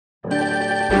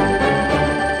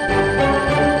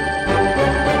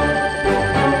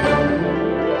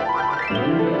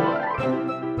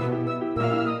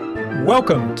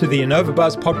Welcome to the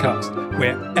InnovaBuzz podcast,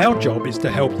 where our job is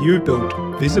to help you build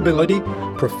visibility,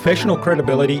 professional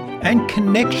credibility, and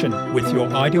connection with your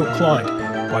ideal client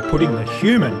by putting the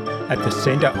human at the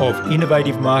center of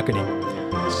innovative marketing,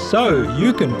 so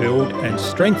you can build and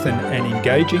strengthen an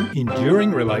engaging,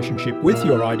 enduring relationship with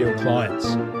your ideal clients.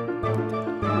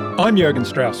 I'm Jürgen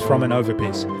Strauss from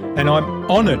InnovaBiz, and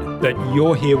I'm honored that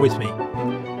you're here with me.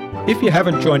 If you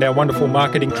haven't joined our wonderful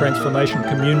marketing transformation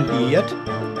community yet,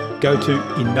 go to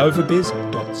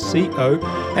innovabiz.co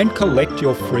and collect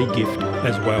your free gift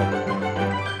as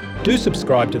well. Do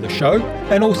subscribe to the show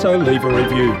and also leave a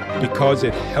review because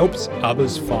it helps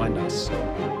others find us.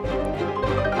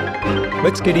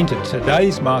 Let's get into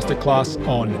today's masterclass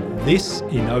on this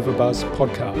InnovaBuzz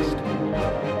podcast.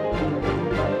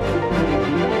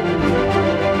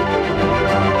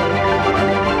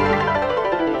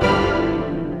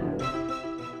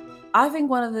 I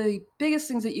think one of the biggest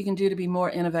things that you can do to be more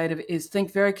innovative is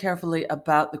think very carefully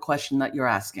about the question that you're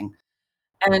asking.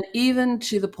 And even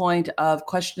to the point of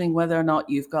questioning whether or not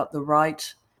you've got the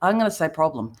right, I'm going to say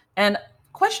problem, and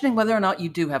questioning whether or not you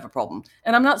do have a problem.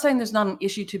 And I'm not saying there's not an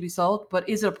issue to be solved, but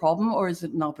is it a problem or is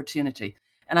it an opportunity?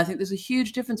 And I think there's a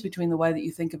huge difference between the way that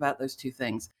you think about those two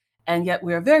things. And yet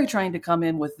we are very trained to come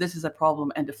in with this is a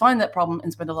problem and define that problem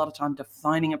and spend a lot of time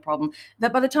defining a problem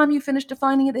that by the time you finish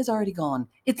defining it is already gone.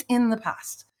 It's in the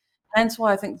past. Hence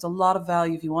why I think there's a lot of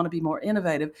value if you want to be more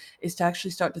innovative is to actually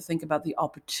start to think about the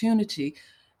opportunity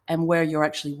and where you're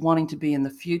actually wanting to be in the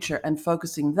future and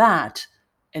focusing that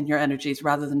in your energies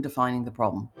rather than defining the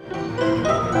problem.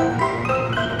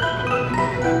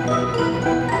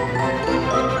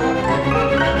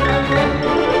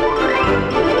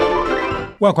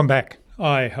 Welcome back.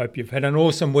 I hope you've had an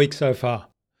awesome week so far.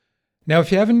 Now,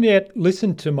 if you haven't yet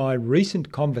listened to my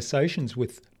recent conversations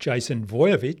with Jason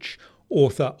Voyevich,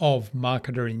 author of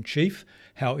Marketer in Chief,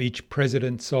 How Each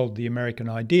President Sold the American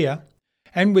Idea,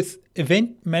 and with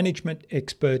event management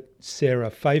expert Sarah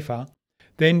Pfeiffer,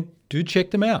 then do check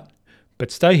them out.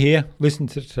 But stay here, listen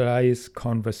to today's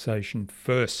conversation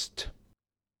first.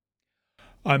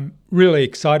 I'm really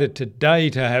excited today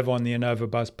to have on the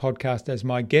InnovaBuzz podcast as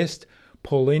my guest,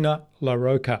 Paulina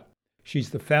LaRocca. She's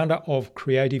the founder of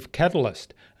Creative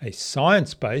Catalyst, a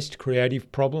science-based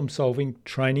creative problem-solving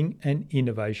training and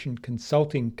innovation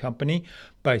consulting company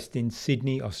based in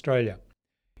Sydney, Australia.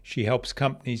 She helps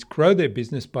companies grow their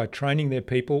business by training their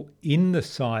people in the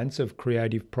science of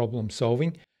creative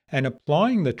problem-solving and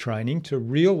applying the training to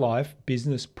real-life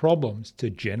business problems to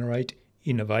generate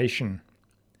innovation.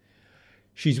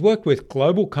 She's worked with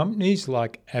global companies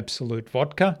like Absolut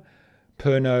Vodka,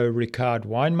 Pernod Ricard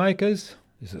Winemakers,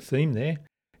 there's a theme there,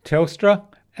 Telstra,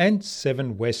 and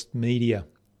Seven West Media.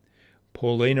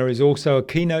 Paulina is also a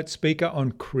keynote speaker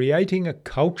on creating a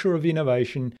culture of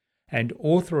innovation and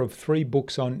author of 3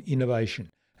 books on innovation,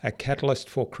 A Catalyst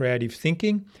for Creative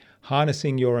Thinking,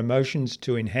 Harnessing Your Emotions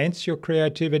to Enhance Your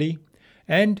Creativity,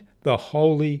 and The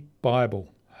Holy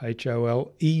Bible,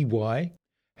 Holey,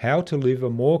 How to Live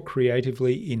a More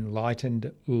Creatively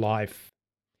Enlightened Life.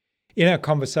 In our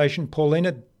conversation,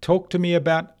 Paulina talked to me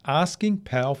about asking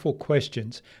powerful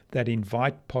questions that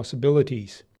invite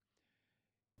possibilities.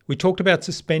 We talked about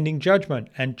suspending judgment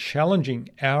and challenging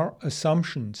our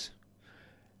assumptions.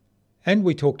 And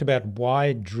we talked about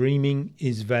why dreaming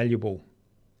is valuable.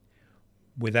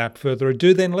 Without further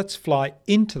ado, then let's fly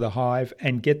into the hive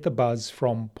and get the buzz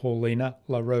from Paulina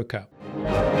LaRocca.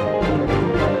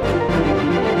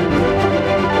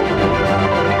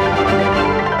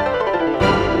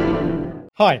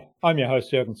 Hi, I'm your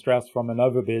host Jürgen Strauss from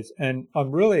InnovaBiz, and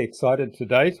I'm really excited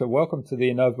today to welcome to the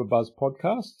InnovaBuzz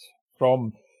podcast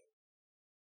from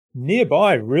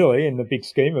nearby, really, in the big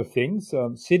scheme of things,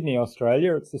 Sydney,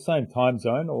 Australia. It's the same time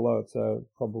zone, although it's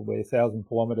probably 1,000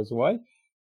 kilometres away.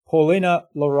 Paulina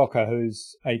LaRocca,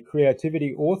 who's a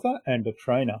creativity author and a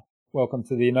trainer. Welcome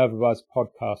to the InnovaBuzz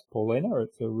podcast, Paulina.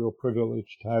 It's a real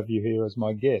privilege to have you here as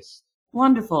my guest.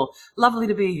 Wonderful. Lovely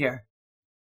to be here.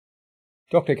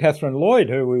 Dr. Catherine Lloyd,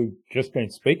 who we've just been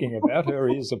speaking about, her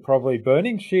ears are probably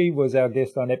burning. She was our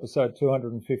guest on episode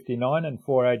 259 and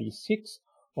 486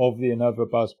 of the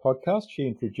InnovaBuzz podcast. She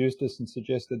introduced us and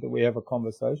suggested that we have a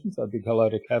conversation, so a big hello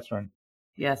to Catherine.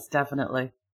 Yes,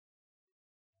 definitely.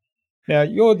 Now,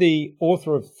 you're the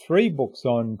author of 3 books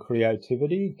on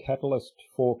creativity, Catalyst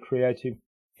for Creative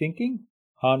Thinking,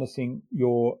 Harnessing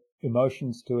Your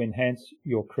Emotions to Enhance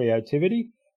Your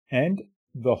Creativity, and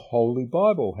The Holy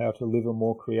Bible, How to Live a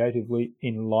More Creatively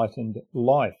Enlightened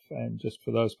Life. And just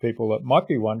for those people that might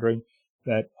be wondering,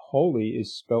 that holy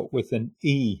is spelt with an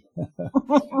E.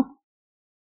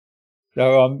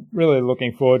 So I'm really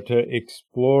looking forward to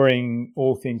exploring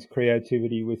all things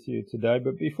creativity with you today.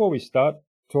 But before we start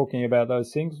talking about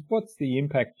those things, what's the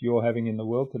impact you're having in the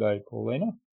world today,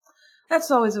 Paulina?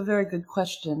 That's always a very good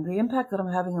question. The impact that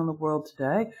I'm having on the world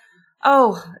today.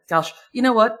 Oh, gosh. You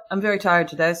know what? I'm very tired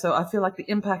today, so I feel like the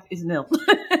impact is nil.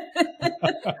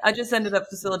 I just ended up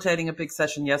facilitating a big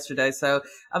session yesterday, so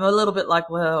I'm a little bit like,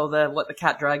 well, what the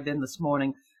cat dragged in this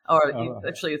morning, or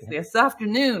actually it's this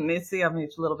afternoon. You see, I'm a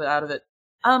little bit out of it.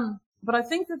 But I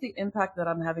think that the impact that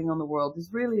I'm having on the world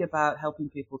is really about helping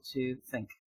people to think.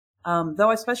 Though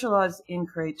I specialize in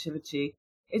creativity,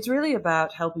 it's really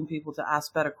about helping people to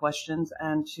ask better questions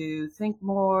and to think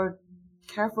more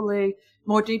carefully,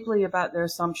 more deeply about their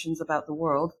assumptions about the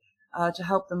world, to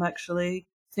help them actually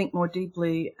think more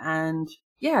deeply and,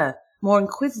 more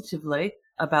inquisitively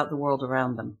about the world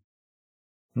around them.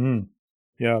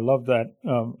 Yeah, I love that.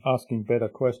 Asking better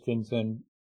questions and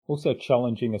also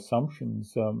challenging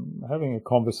assumptions. Having a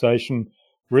conversation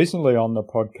recently on the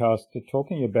podcast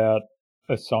talking about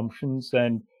assumptions,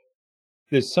 and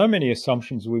there's so many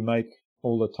assumptions we make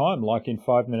all the time. Like in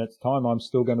 5 minutes' time, I'm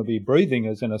still going to be breathing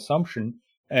as an assumption,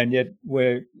 and yet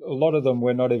a lot of them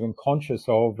we're not even conscious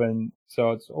of. And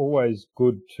so it's always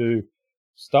good to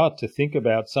start to think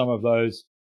about some of those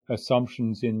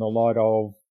assumptions in the light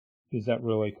of, is that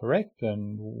really correct?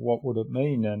 And what would it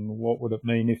mean? And what would it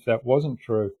mean if that wasn't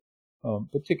true?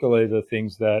 Particularly the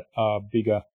things that are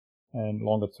bigger and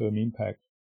longer term impact.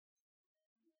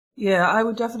 Yeah, I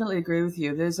would definitely agree with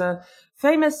you. There's a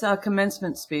famous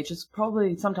commencement speech. It's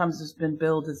probably sometimes has been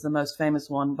billed as the most famous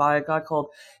one by a guy called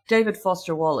David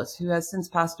Foster Wallace, who has since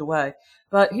passed away.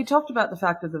 But he talked about the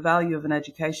fact that the value of an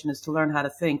education is to learn how to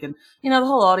think. And, the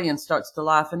whole audience starts to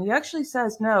laugh. And he actually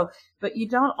says, no, but you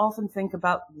don't often think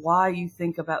about why you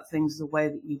think about things the way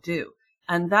that you do.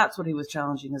 And that's what he was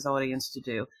challenging his audience to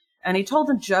do. And he told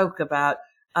a joke about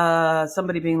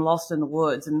somebody being lost in the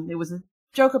woods. And it was a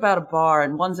joke about a bar,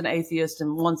 and one's an atheist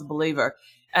and one's a believer,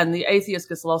 and the atheist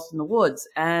gets lost in the woods,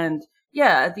 and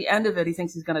at the end of it he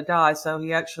thinks he's going to die, so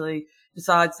he actually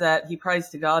decides that he prays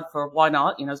to God for why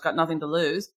not, he's got nothing to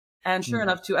lose, and sure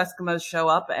enough 2 Eskimos show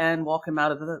up and walk him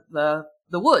out of the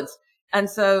woods. And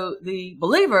so the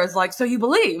believer is like, so you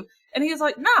believe? And he's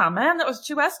like, nah man, that was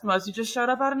 2 Eskimos who just showed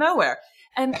up out of nowhere.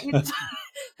 And it's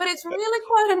but it's really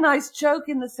quite a nice joke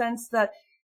in the sense that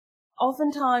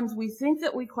oftentimes we think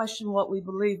that we question what we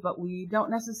believe, but we don't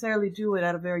necessarily do it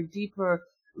at a very deeper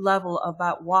level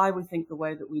about why we think the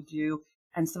way that we do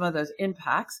and some of those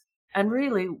impacts, and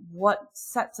really what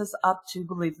sets us up to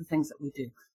believe the things that we do.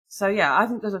 So, I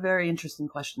think those are very interesting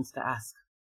questions to ask.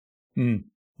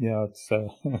 Yeah, it's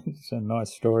a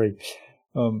nice story.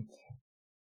 One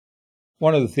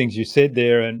of the things you said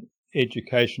there, and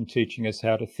education teaching us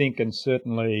how to think, and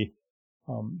certainly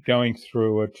going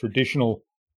through a traditional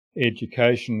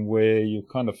education where you're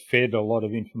kind of fed a lot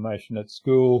of information at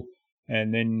school,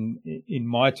 and then in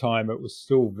my time it was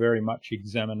still very much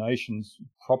examinations,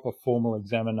 proper formal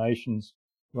examinations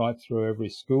right through every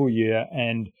school year,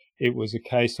 and it was a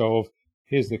case of,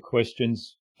 here's the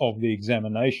questions of the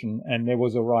examination, and there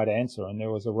was a right answer, and there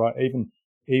was a right,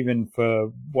 even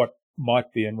for what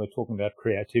might be, and we're talking about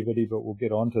creativity, but we'll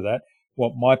get on to that,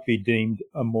 what might be deemed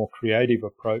a more creative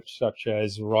approach, such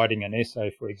as writing an essay,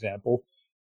 for example.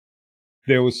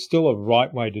 There was still a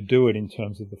right way to do it in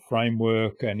terms of the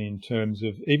framework, and in terms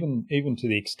of even to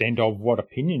the extent of what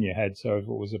opinion you had. So if it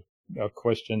was a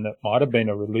question that might have been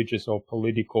a religious or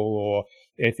political or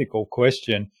ethical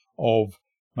question, of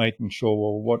making sure,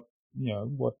 well,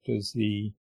 what does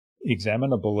the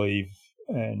examiner believe?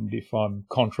 And if I'm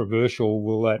controversial,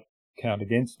 will that count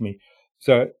against me?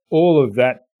 So all of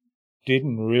that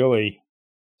didn't really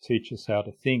teach us how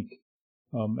to think.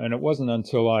 And it wasn't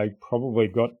until I probably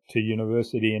got to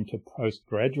university, into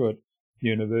postgraduate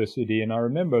university, and I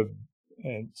remember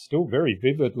still very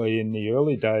vividly in the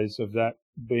early days of that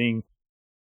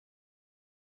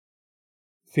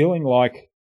feeling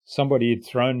like somebody had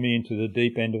thrown me into the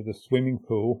deep end of the swimming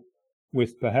pool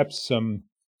with perhaps some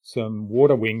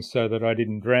water wings so that I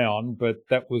didn't drown, but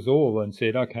that was all, and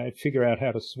said, okay, figure out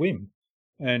how to swim.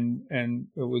 And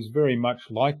it was very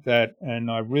much like that. And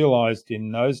I realized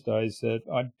in those days that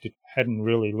I hadn't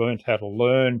really learned how to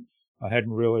learn. I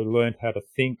hadn't really learned how to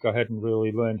think. I hadn't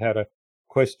really learned how to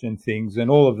question things.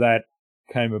 And all of that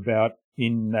came about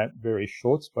in that very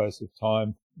short space of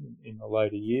time in the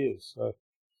later years. So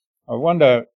I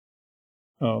wonder,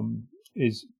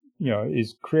 is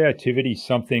creativity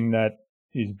something that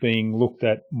is being looked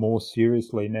at more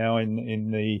seriously now in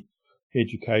the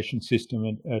education system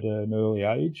at an early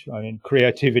age? I mean,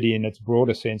 creativity in its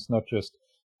broader sense, not just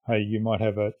hey, you might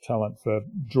have a talent for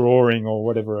drawing or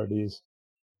whatever it is.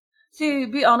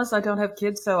 To be honest, I don't have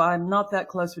kids, so I'm not that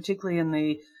close, particularly in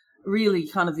the really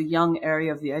kind of the young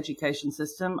area of the education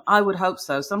system. I would hope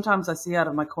so. Sometimes I see out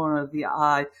of my corner of the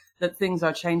eye that things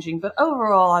are changing, but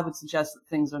overall, I would suggest that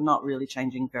things are not really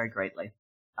changing very greatly.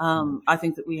 I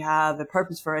think that we have a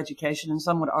purpose for education, and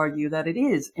some would argue that it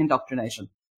is indoctrination.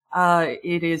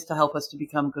 It is to help us to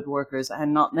become good workers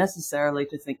and not necessarily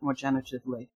to think more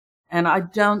generatively. And I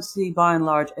don't see, by and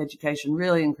large, education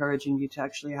really encouraging you to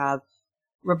actually have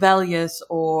rebellious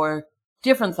or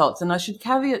different thoughts. And I should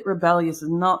caveat rebellious is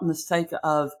not in the sake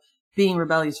of being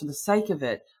rebellious for the sake of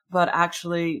it, but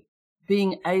actually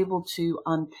being able to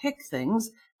unpick things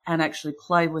and actually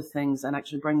play with things and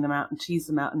actually bring them out and tease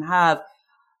them out and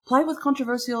play with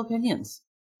controversial opinions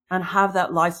and have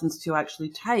that license to actually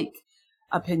take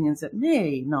opinions that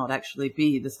may not actually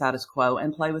be the status quo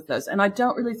and play with those. And I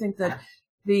don't really think that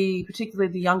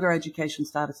particularly the younger education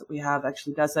status that we have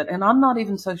actually does that. And I'm not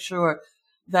even so sure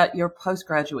that your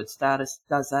postgraduate status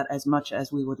does that as much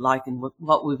as we would like and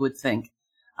what we would think.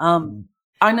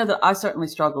 I know that I certainly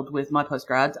struggled with my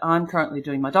postgrad. I'm currently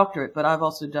doing my doctorate, but I've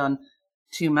also done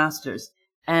 2 masters.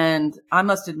 And I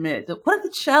must admit that one of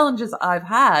the challenges I've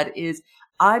had is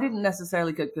I didn't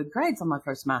necessarily get good grades on my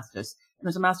first master's. It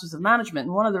was a master's of management.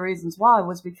 And one of the reasons why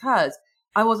was because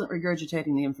I wasn't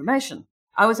regurgitating the information.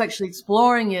 I was actually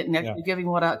exploring it and actually giving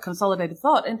what a consolidated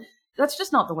thought. And that's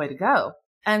just not the way to go.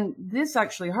 And this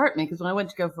actually hurt me because when I went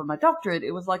to go for my doctorate,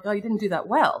 it was like, oh, you didn't do that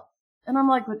well. And I'm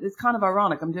like, but it's kind of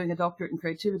ironic. I'm doing a doctorate in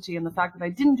creativity, and the fact that I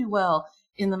didn't do well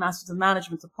in the Masters of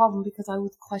Management's a problem because I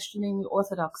was questioning the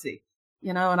orthodoxy,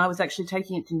 and I was actually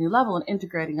taking it to a new level and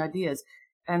integrating ideas.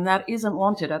 And that isn't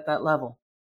wanted at that level.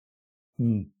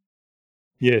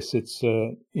 Yes, it's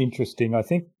interesting. I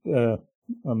think,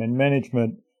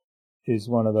 management is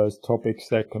one of those topics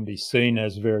that can be seen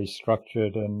as very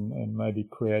structured and maybe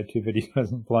creativity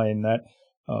doesn't play in that.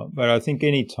 But I think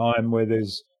any time where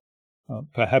there's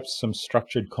perhaps some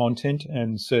structured content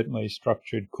and certainly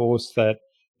structured course that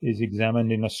is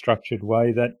examined in a structured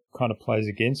way, that kind of plays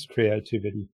against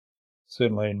creativity,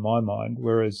 certainly in my mind.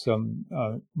 Whereas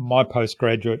my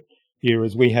postgraduate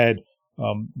years, we had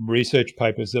research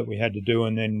papers that we had to do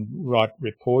and then write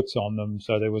reports on them.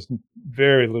 So there was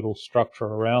very little structure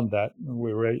around that.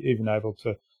 We were even able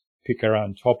to pick our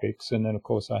own topics. And then, of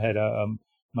course, I had a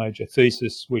major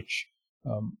thesis, which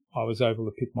I was able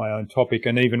to pick my own topic.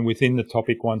 And even within the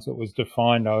topic, once it was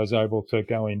defined, I was able to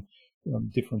go in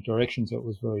different directions. It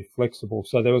was very flexible.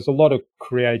 So there was a lot of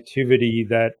creativity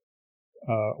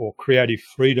or creative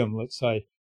freedom, let's say,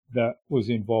 that was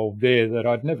involved there that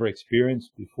I'd never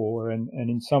experienced before. And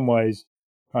in some ways,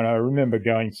 I remember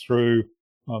going through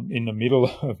in the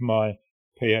middle of my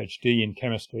PhD in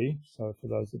chemistry. So for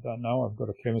those that don't know, I've got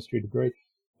a chemistry degree,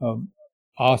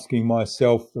 asking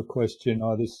myself the question,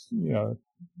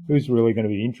 who's really going to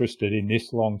be interested in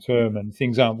this long term? And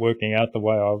things aren't working out the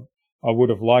way I would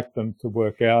have liked them to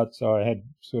work out. So I had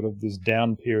sort of this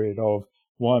down period of,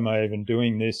 why am I even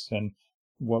doing this? And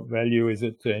what value is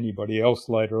it to anybody else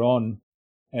later on?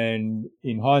 And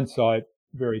in hindsight,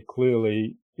 very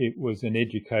clearly, it was an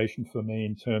education for me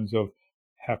in terms of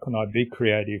how can I be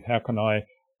creative? How can I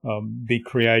be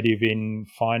creative in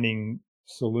finding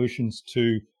solutions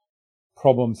to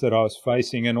problems that I was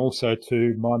facing, and also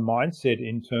to my mindset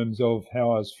in terms of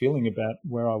how I was feeling about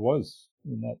where I was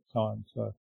in that time.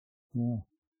 So, yeah.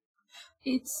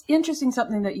 It's interesting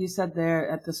something that you said there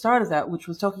at the start of that, which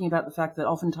was talking about the fact that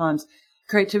oftentimes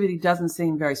creativity doesn't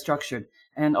seem very structured.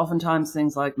 And oftentimes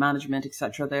things like management,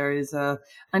 etc., there is a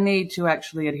need to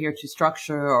actually adhere to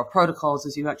structure or protocols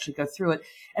as you actually go through it.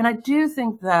 And I do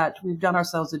think that we've done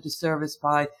ourselves a disservice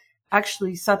by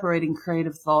actually separating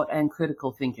creative thought and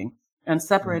critical thinking and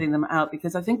separating them out,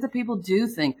 because I think that people do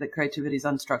think that creativity is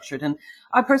unstructured. And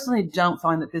I personally don't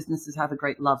find that businesses have a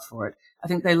great love for it. I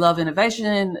think they love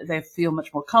innovation. They feel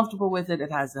much more comfortable with it.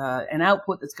 It has an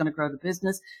output that's going to grow the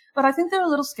business. But I think they're a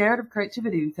little scared of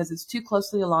creativity because it's too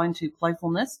closely aligned to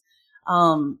playfulness,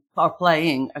 or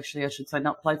playing, actually, I should say,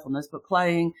 not playfulness, but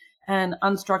playing and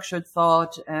unstructured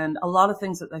thought and a lot of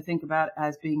things that they think about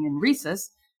as being in recess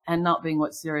and not being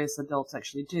what serious adults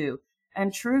actually do.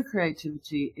 And true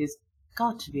creativity is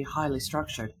got to be highly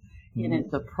structured in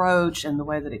its approach and the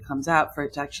way that it comes out for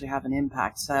it to actually have an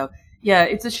impact. So, yeah,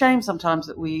 it's a shame sometimes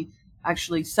that we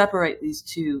actually separate these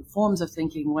two forms of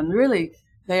thinking when really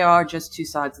they are just two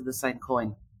sides of the same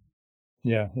coin.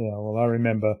 Yeah. Well, I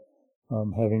remember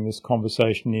having this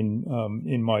conversation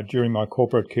during my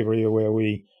corporate career where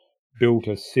we built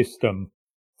a system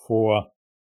for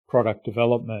product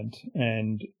development,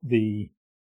 and the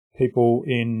people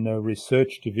in the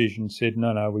research division said,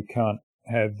 no, we can't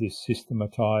have this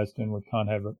systematized and we can't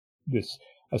have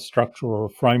a structure or a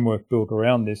framework built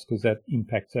around this because that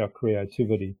impacts our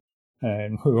creativity.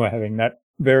 And we were having that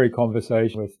very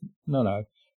conversation with, no,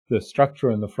 the structure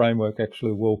and the framework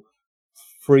actually will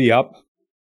free up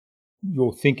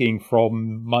your thinking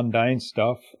from mundane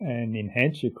stuff and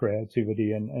enhance your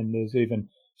creativity. And there's even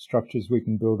structures we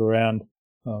can build around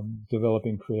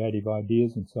developing creative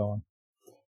ideas and so on.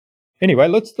 Anyway,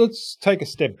 let's take a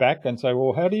step back and say,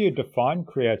 well, how do you define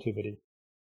creativity?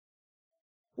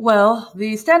 Well,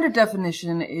 the standard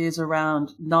definition is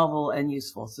around novel and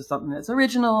useful. So something that's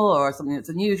original or something that's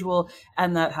unusual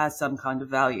and that has some kind of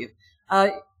value.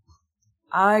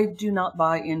 I do not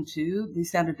buy into the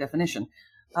standard definition.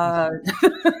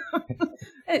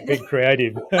 Big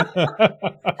creative.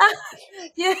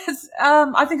 Yes,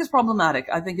 I think it's problematic.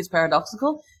 I think it's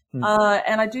paradoxical.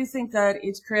 And I do think that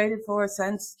it's created for a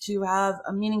sense to have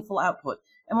a meaningful output.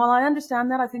 And while I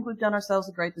understand that, I think we've done ourselves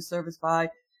a great disservice by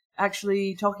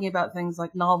actually talking about things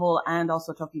like novel and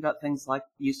also talking about things like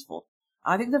useful.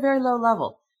 I think they're very low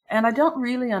level. And I don't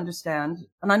really understand,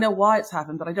 and I know why it's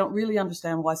happened, but I don't really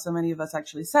understand why so many of us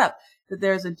actually accept that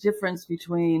there's a difference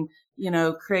between,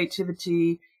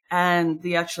 creativity and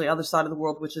the actually other side of the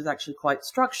world, which is actually quite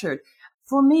structured.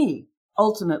 For me,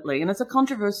 ultimately, and it's a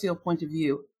controversial point of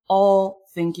view, all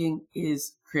thinking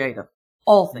is creative.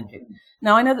 All thinking.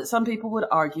 Now, I know that some people would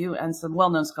argue, and some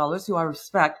well-known scholars who I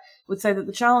respect would say that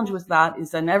the challenge with that is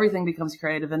then everything becomes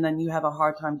creative and then you have a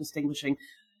hard time distinguishing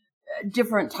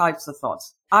different types of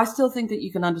thoughts. I still think that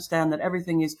you can understand that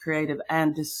everything is creative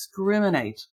and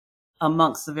discriminate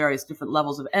amongst the various different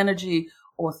levels of energy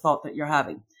or thought that you're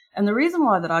having. And the reason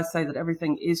why that I say that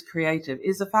everything is creative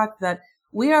is the fact that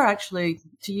we are actually,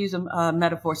 to use a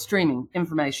metaphor, streaming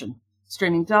information,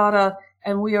 streaming data,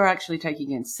 and we are actually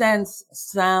taking in sense,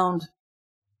 sound,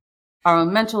 our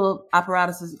own mental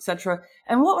apparatuses, etc.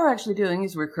 And what we're actually doing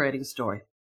is we're creating a story.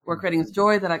 We're creating a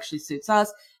story that actually suits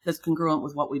us, that's congruent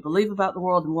with what we believe about the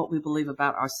world and what we believe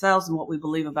about ourselves and what we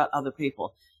believe about other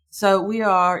people. So we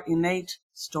are innate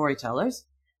storytellers,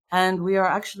 and we are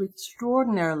actually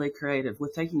extraordinarily creative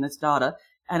with taking this data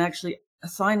and actually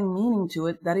assigning meaning to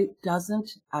it that it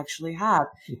doesn't actually have,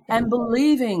 and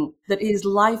believing that it is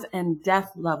life and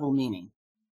death level meaning.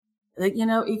 That,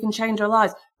 it can change our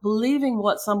lives. Believing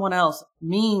what someone else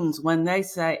means when they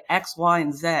say X, Y,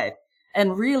 and Z,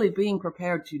 and really being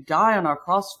prepared to die on our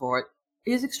cross for it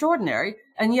is extraordinary.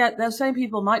 And yet those same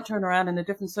people might turn around in a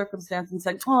different circumstance and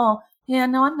say, oh, yeah,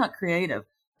 no, I'm not creative.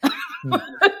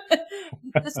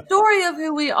 The story of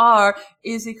who we are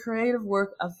is a creative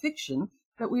work of fiction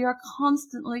that we are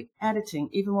constantly editing.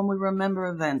 Even when we remember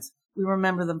events, we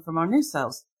remember them from our new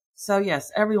selves. So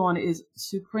yes, everyone is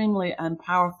supremely and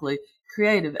powerfully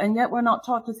creative, and yet we're not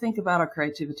taught to think about our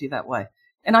creativity that way.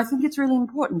 And I think it's really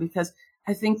important because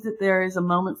I think that there is a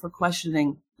moment for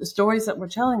questioning the stories that we're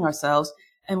telling ourselves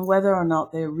and whether or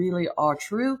not they really are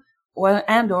true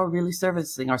or really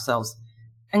servicing ourselves.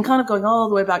 And kind of going all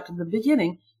the way back to the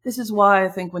beginning, this is why I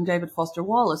think when David Foster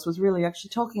Wallace was really actually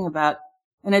talking about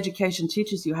an education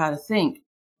teaches you how to think,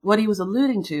 what he was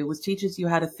alluding to was teaches you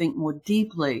how to think more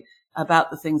deeply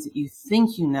about the things that you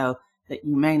think you know that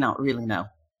you may not really know.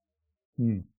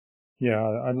 Yeah,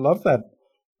 I love that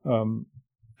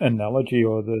analogy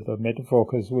or the metaphor,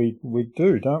 because we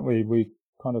do, don't we? We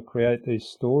kind of create these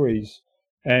stories,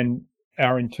 and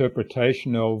our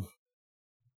interpretation of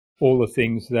all the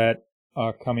things that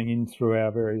are coming in through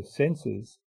our various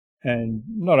senses. And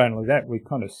not only that, we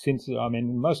kind of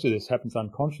most of this happens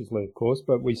unconsciously, of course,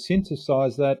 but we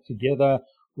synthesize that together,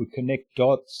 we connect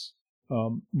dots,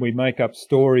 we make up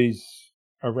stories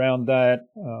around that,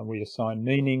 we assign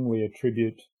meaning, we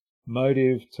attribute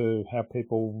motive to how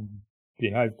people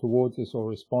behave towards us or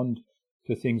respond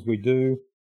to things we do.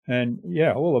 And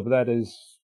yeah, all of that is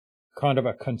kind of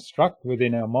a construct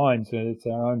within our minds, and it's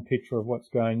our own picture of what's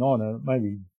going on, and it may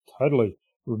be totally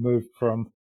removed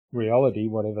from reality,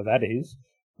 whatever that is,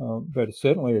 but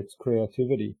certainly it's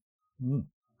creativity.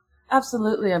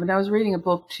 Absolutely. I mean, I was reading a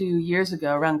book 2 years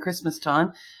ago around Christmas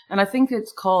time, and I think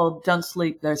it's called Don't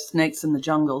Sleep, There's Snakes in the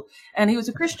Jungle. And he was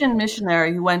a Christian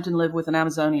missionary who went and lived with an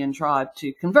Amazonian tribe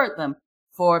to convert them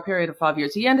for a period of 5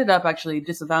 years. He ended up actually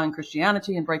disavowing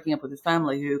Christianity and breaking up with his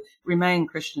family, who remained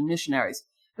Christian missionaries.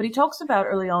 But he talks about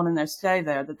early on in their stay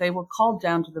there that they were called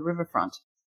down to the riverfront.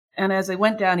 And as they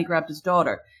went down, he grabbed his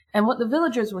daughter. And what the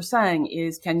villagers were saying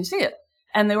is, can you see it?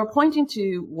 And they were pointing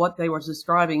to what they were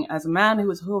describing as a man who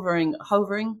was hovering,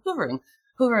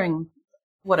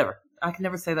 whatever. I can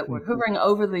never say that word. Hovering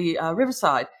over the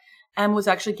riverside, and was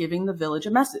actually giving the village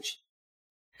a message.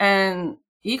 And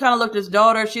He kind of looked at his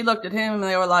daughter, she looked at him, and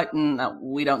they were like, no,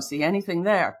 we don't see anything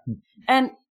there.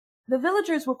 And the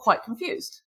villagers were quite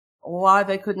confused why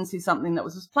they couldn't see something that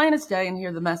was as plain as day and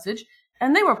hear the message,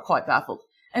 and they were quite baffled.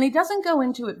 And he doesn't go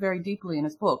into it very deeply in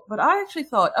his book, but I actually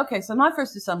thought, okay, so my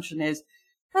first assumption is,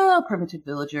 oh, primitive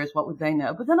villagers, what would they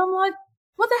know? But then I'm like,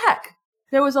 what the heck?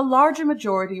 There was a larger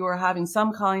majority who were having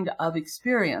some kind of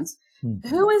experience.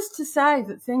 Who is to say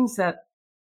that things that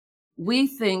we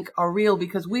think are real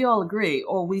because we all agree,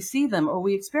 or we see them, or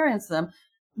we experience them,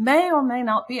 may or may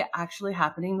not be actually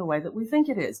happening the way that we think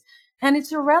it is? And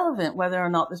it's irrelevant whether or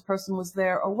not this person was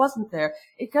there or wasn't there.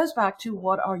 It goes back to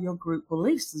what are your group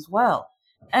beliefs as well.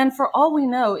 And for all we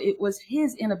know, it was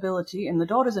his inability and the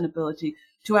daughter's inability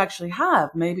to actually have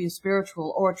maybe a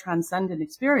spiritual or transcendent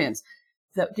experience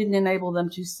that didn't enable them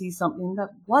to see something that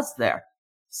was there.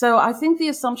 So I think the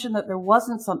assumption that there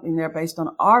wasn't something there based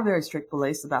on our very strict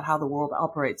beliefs about how the world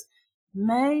operates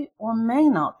may or may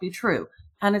not be true.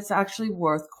 And it's actually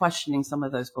worth questioning some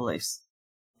of those beliefs.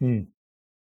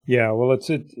 Yeah, well,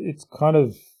 it's kind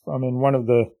of, I mean, one of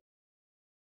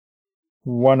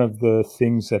the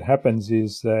things that happens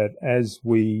is that as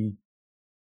we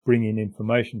bring in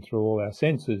information through all our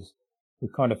senses, we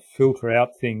kind of filter out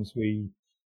things, we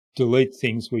delete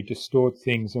things, we distort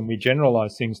things, and we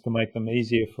generalize things to make them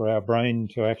easier for our brain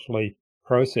to actually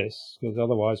process, because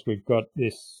otherwise we've got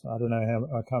this, I don't know how,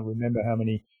 I can't remember how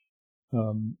many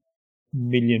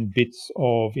million bits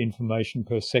of information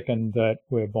per second that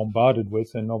we're bombarded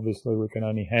with, and obviously we can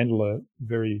only handle a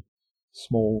very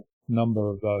small number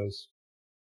of those.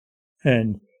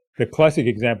 And the classic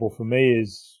example for me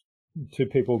is two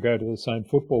people go to the same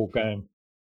football game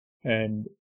and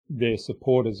they're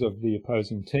supporters of the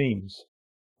opposing teams,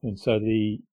 and so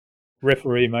the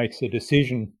referee makes a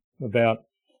decision about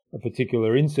a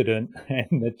particular incident,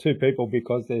 and the two people,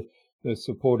 because they're the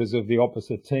supporters of the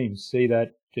opposite team, see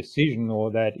that decision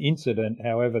or that incident,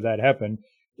 however that happened,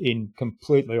 in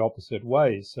completely opposite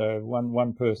ways. So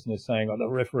one person is saying, oh, the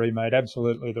referee made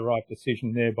absolutely the right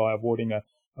decision there by awarding a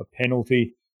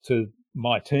penalty to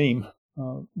my team,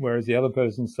 whereas the other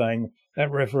person's saying that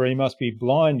referee must be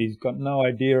blind, he's got no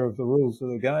idea of the rules of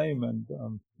the game, and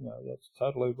that's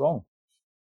totally wrong.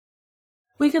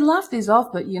 We can laugh these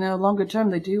off, but longer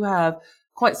term they do have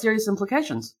quite serious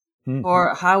implications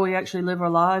for how we actually live our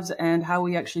lives and how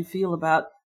we actually feel about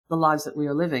the lives that we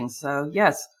are living. So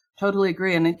yes, totally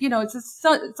agree. And it's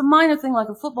a minor thing like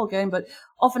a football game, but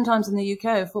oftentimes in the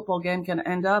UK, a football game can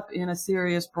end up in a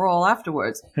serious brawl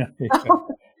afterwards. So,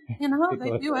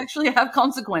 they do actually have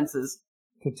consequences.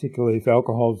 Particularly if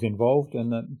alcohol is involved,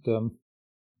 and that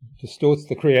distorts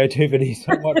the creativity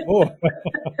somewhat more.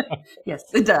 Yes,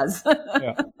 it does.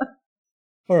 Yeah.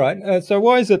 All right. So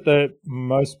why is it that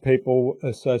most people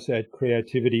associate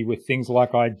creativity with things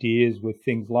like ideas, with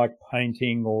things like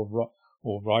painting or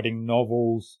writing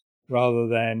novels, rather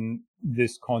than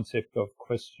this concept of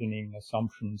questioning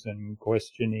assumptions and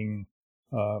questioning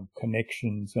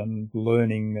connections and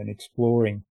learning and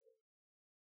exploring?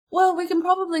 Well, we can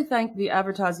probably thank the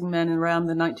advertising men around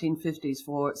the 1950s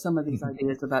for some of these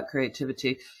ideas about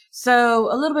creativity. So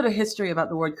a little bit of history about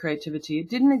the word creativity. It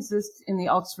didn't exist in the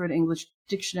Oxford English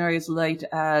Dictionary as late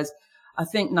as, I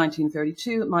think,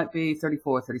 1932. It might be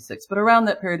 34 or 36. But around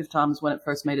that period of time is when it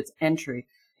first made its entry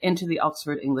into the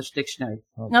Oxford English Dictionary.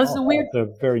 Now, this is weird. It's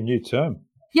a very new term.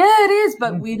 Yeah, it is,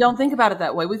 but we don't think about it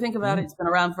that way. We think about it's been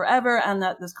around forever, and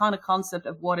that this kind of concept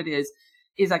of what it is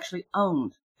actually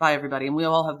owned by everybody, and we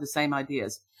all have the same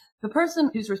ideas. The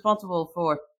person who's responsible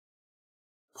for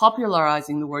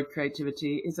popularizing the word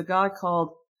creativity is a guy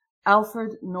called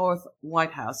Alfred North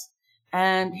Whitehouse,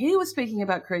 and he was speaking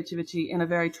about creativity in a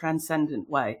very transcendent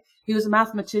way. He was a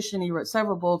mathematician. He wrote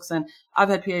several books, and I've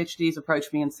had PhDs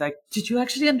approach me and say, did you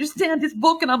actually understand this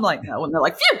book? And I'm like, no. And they're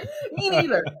like, phew, me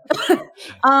neither.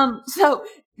 So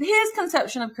his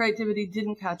conception of creativity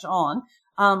didn't catch on,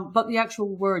 but the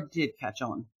actual word did catch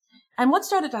on. And what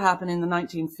started to happen in the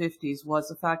 1950s was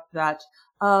the fact that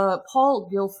Paul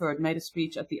Guilford made a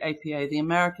speech at the APA, the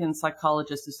American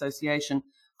Psychologists Association,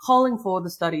 calling for the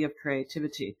study of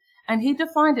creativity. And he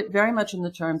defined it very much in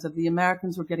the terms of the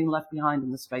Americans were getting left behind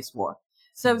in the space war.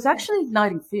 So it was actually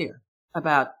igniting fear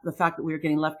about the fact that we were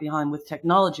getting left behind with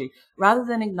technology rather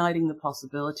than igniting the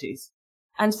possibilities.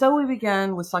 And so we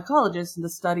began with psychologists in the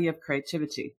study of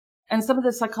creativity. And some of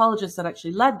the psychologists that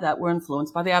actually led that were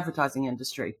influenced by the advertising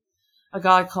industry. A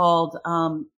guy called,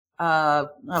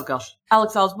 Alex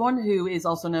Osborne, who is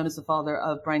also known as the father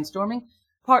of brainstorming,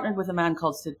 partnered with a man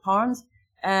called Sid Parnes.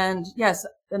 And yes,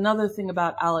 another thing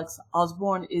about Alex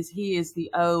Osborne is he is the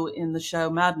O in the show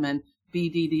Mad Men,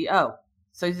 BDDO.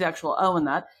 So he's the actual O in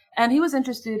that. And he was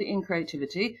interested in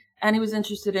creativity, and he was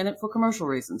interested in it for commercial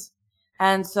reasons.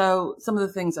 And so some of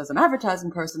the things as an advertising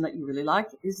person that you really like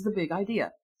is the big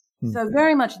idea. So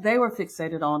very much they were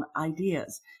fixated on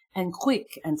ideas and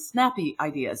quick and snappy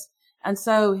ideas. And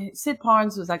so Sid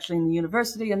Parnes was actually in the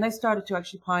university, and they started to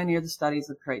actually pioneer the studies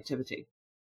of creativity.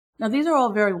 Now, these are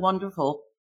all very wonderful,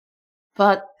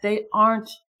 but they aren't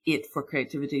it for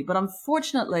creativity. But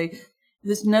unfortunately,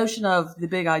 this notion of the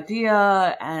big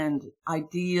idea and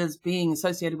ideas being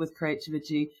associated with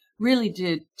creativity really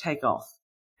did take off.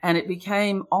 And it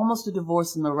became almost a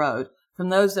divorce in the road from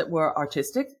those that were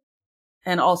artistic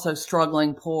and also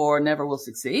struggling, poor, never will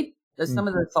succeed. There's some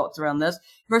of the thoughts around this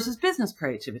versus business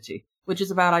creativity, which is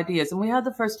about ideas. And we had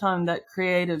the first time that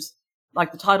creatives,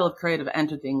 like the title of creative,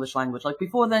 entered the English language. Like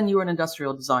before then, you were an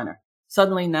industrial designer.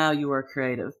 Suddenly now you were a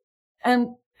creative. And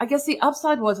I guess the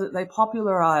upside was that they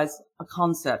popularized a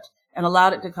concept and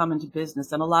allowed it to come into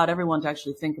business and allowed everyone to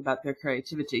actually think about their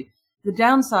creativity. The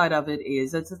downside of it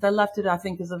is that they left it, I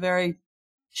think, as a very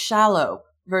shallow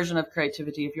version of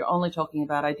creativity if you're only talking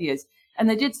about ideas. And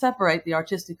they did separate the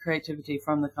artistic creativity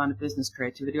from the kind of business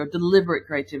creativity or deliberate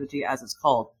creativity, as it's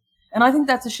called. And I think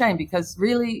that's a shame because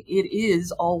really it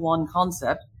is all one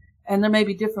concept and there may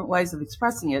be different ways of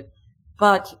expressing it,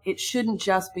 but it shouldn't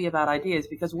just be about ideas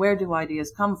because where do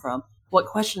ideas come from? What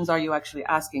questions are you actually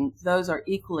asking? Those are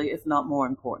equally, if not more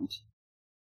important.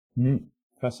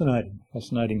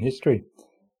 Fascinating history.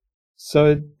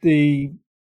 So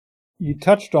you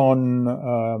touched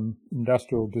on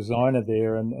industrial designer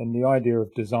there and the idea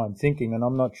of design thinking, and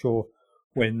I'm not sure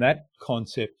when that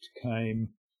concept came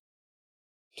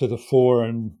to the fore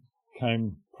and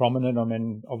came prominent. I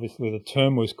mean, obviously the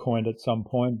term was coined at some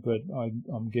point, but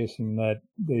I'm guessing that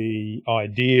the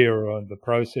idea or the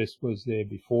process was there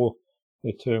before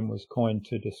the term was coined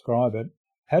to describe it.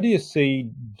 How do you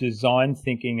see design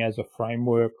thinking as a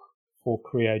framework for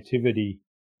creativity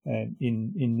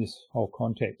in this whole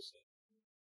context?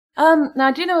 Now,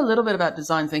 I do know a little bit about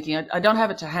design thinking. I don't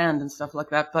have it to hand and stuff like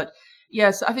that, but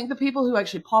yes, I think the people who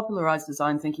actually popularized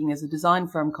design thinking is a design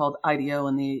firm called IDEO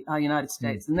in the United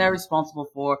States, and they're responsible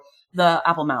for the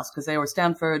Apple Mouse because they were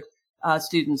Stanford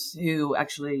students who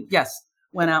actually,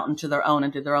 went out into their own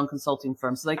and did their own consulting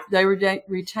firm. So they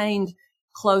retained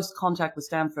close contact with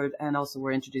Stanford and also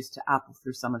were introduced to Apple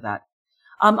through some of that.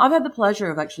 I've had the pleasure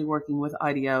of actually working with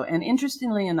IDEO, and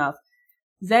interestingly enough,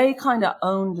 they kind of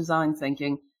own design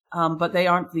thinking. But they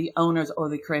aren't the owners or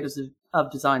the creators of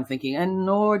design thinking, and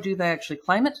nor do they actually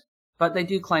claim it, but they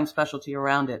do claim specialty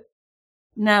around it.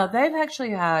 Now, they've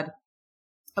actually had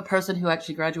a person who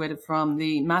actually graduated from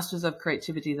the Masters of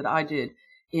Creativity that I did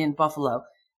in Buffalo,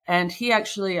 and he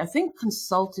actually, I think,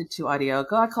 consulted to IDEO, a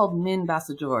guy called Min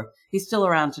Basador. He's still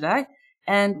around today,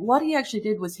 and what he actually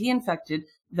did was he infected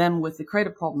them with the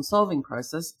creative problem-solving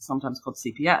process, sometimes called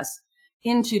CPS,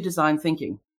 into design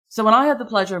thinking. So when I had the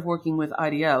pleasure of working with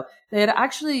IDEO, they had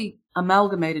actually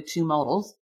amalgamated two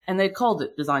models and they called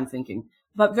it design thinking,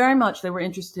 but very much they were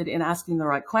interested in asking the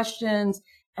right questions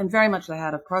and very much they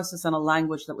had a process and a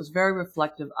language that was very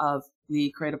reflective of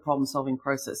the creative problem solving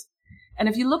process. And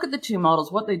if you look at the two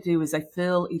models, what they do is they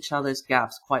fill each other's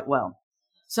gaps quite well.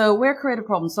 So where creative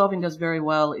problem solving does very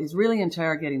well is really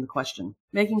interrogating the question,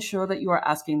 making sure that you are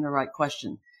asking the right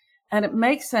question. And it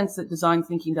makes sense that design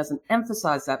thinking doesn't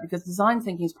emphasize that because design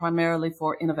thinking is primarily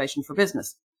for innovation for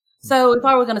business. So if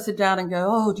I were going to sit down and go,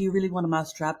 oh, do you really want a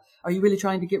mousetrap? Are you really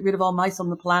trying to get rid of all mice on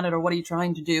the planet or what are you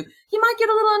trying to do? You might get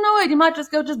a little annoyed. You might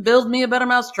just go, just build me a better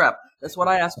mousetrap. That's what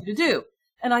I asked you to do.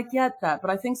 And I get that. But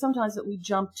I think sometimes that we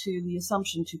jump to the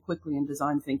assumption too quickly in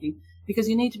design thinking because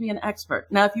you need to be an expert.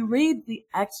 Now, if you read the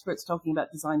experts talking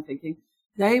about design thinking,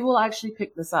 they will actually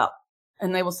pick this up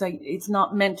and they will say it's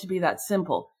not meant to be that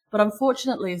simple. But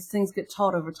unfortunately, as things get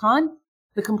taught over time,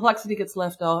 the complexity gets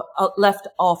left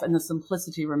off and the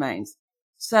simplicity remains.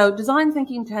 So design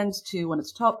thinking tends to, when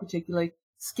it's taught particularly,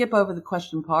 skip over the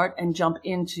question part and jump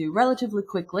into relatively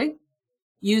quickly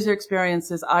user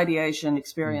experiences, ideation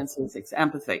experiences,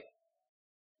 empathy.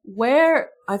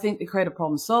 Where I think the creative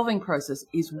problem solving process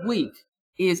is weak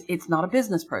is it's not a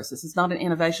business process. It's not an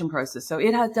innovation process. So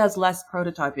it does less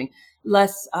prototyping,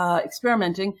 less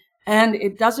experimenting, and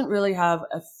it doesn't really have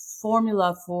a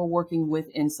formula for working with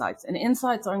insights. And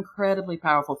insights are incredibly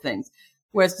powerful things.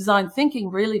 Whereas design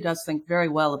thinking really does think very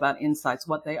well about insights,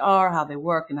 what they are, how they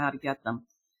work, and how to get them.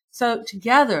 So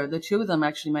together, the two of them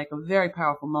actually make a very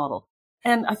powerful model.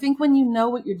 And I think when you know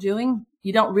what you're doing,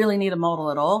 you don't really need a model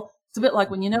at all. It's a bit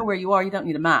like when you know where you are, you don't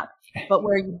need a map. But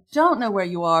where you don't know where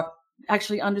you are,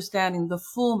 actually understanding the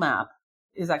full map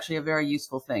is actually a very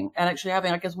useful thing. And actually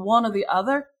having, I guess, one or the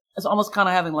other is almost kind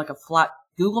of having like a flat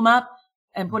Google map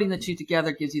And putting the two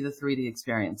together gives you the 3D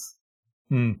experience.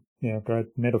 Yeah, great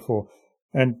metaphor.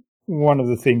 And one of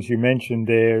the things you mentioned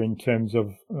there in terms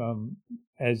of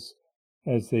as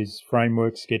these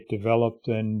frameworks get developed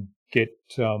and get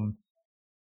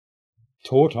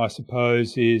taught, I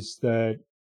suppose, is that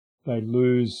they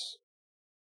lose,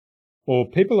 or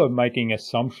people are making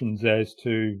assumptions as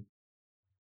to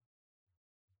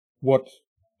what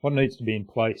needs to be in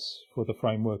place for the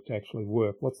framework to actually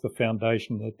work. What's the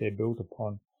foundation that they're built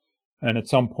upon? And at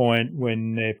some point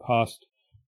when they're passed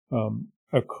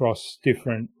across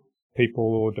different people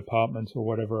or departments or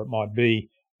whatever it might be,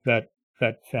 that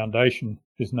foundation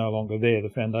is no longer there. The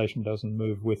foundation doesn't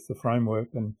move with the framework,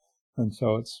 and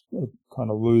so it kind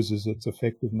of loses its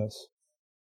effectiveness.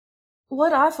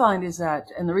 What I find is that,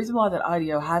 and the reason why that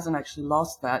IDEO hasn't actually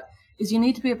lost that, is you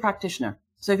need to be a practitioner.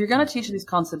 So if you're going to teach these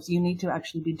concepts, you need to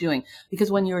actually be doing, because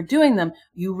when you're doing them,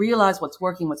 you realize what's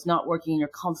working, what's not working, and you're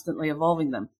constantly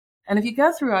evolving them. And if you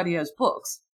go through IDEO's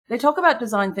books, they talk about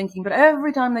design thinking, but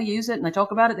every time they use it and they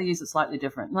talk about it, they use it slightly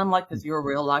different. And I'm like, because you're a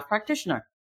real life practitioner.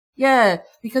 Yeah,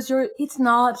 because it's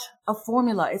not a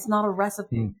formula. It's not a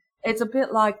recipe. It's a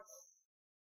bit like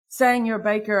saying you're a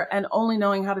baker and only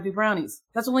knowing how to do brownies.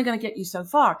 That's only going to get you so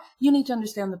far. You need to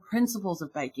understand the principles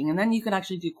of baking, and then you can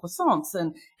actually do croissants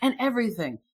and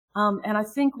everything. And I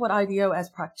think what IDEO as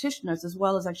practitioners, as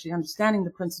well as actually understanding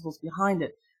the principles behind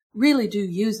it, really do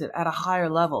use it at a higher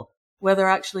level, where they're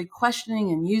actually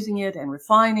questioning and using it and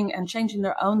refining and changing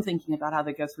their own thinking about how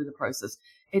they go through the process.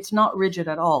 It's not rigid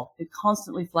at all. It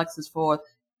constantly flexes for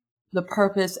the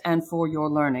purpose and for your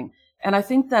learning. And I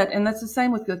think that, and that's the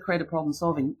same with good creative problem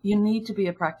solving, you need to be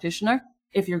a practitioner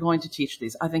if you're going to teach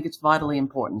these. I think it's vitally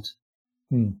important.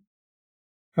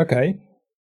 Okay.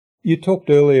 You talked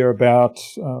earlier about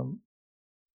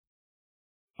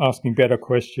asking better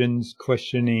questions,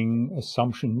 questioning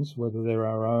assumptions, whether they're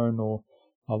our own or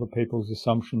other people's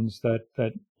assumptions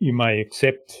that you may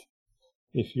accept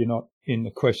if you're not in the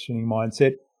questioning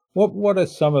mindset. What are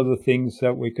some of the things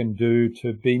that we can do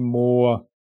to be more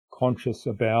conscious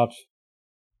about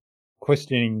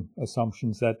questioning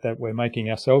assumptions that we're making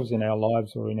ourselves in our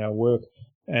lives or in our work,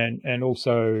 and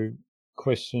also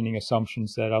questioning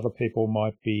assumptions that other people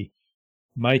might be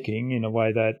making in a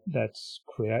way that's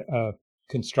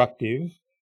constructive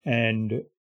and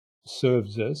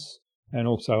serves us, and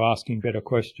also asking better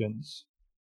questions?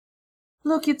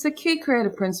 Look, it's a key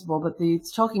creative principle, but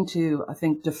it's talking to, I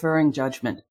think, deferring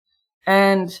judgment.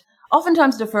 And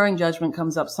oftentimes deferring judgment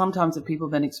comes up sometimes if people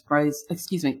have been exposed to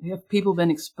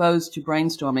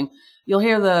brainstorming. You'll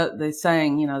hear the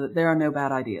saying, that there are no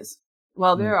bad ideas.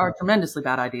 Well, there are tremendously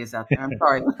bad ideas out there. I'm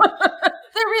sorry.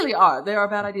 There really are. There are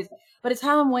bad ideas. But it's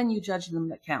how and when you judge them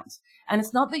that counts. And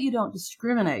it's not that you don't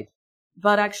discriminate,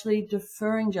 but actually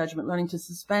deferring judgment, learning to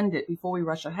suspend it before we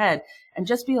rush ahead and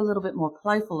just be a little bit more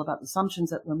playful about the assumptions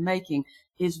that we're making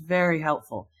is very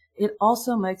helpful. It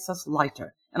also makes us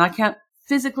lighter. And I can't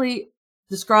physically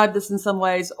describe this in some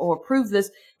ways or prove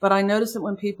this, but I notice that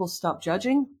when people stop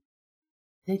judging,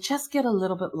 they just get a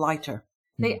little bit lighter.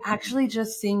 They actually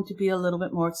just seem to be a little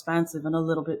bit more expansive and a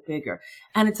little bit bigger.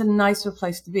 And it's a nicer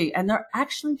place to be. And they're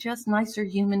actually just nicer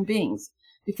human beings,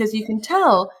 because you can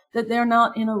tell that they're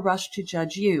not in a rush to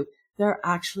judge you. They're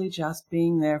actually just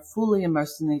being there, fully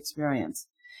immersed in the experience.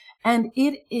 And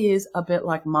it is a bit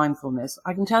like mindfulness.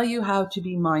 I can tell you how to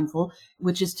be mindful,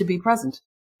 which is to be present.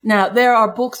 Now, there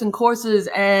are books and courses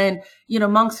and,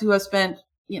 monks who have spent,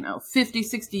 50,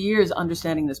 60 years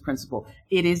understanding this principle.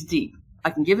 It is deep. I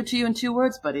can give it to you in 2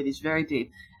 words, but it is very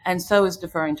deep. And so is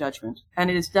deferring judgment. And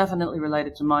it is definitely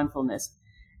related to mindfulness.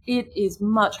 It is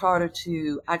much harder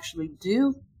to actually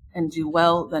do and do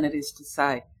well than it is to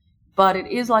say. But it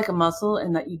is like a muscle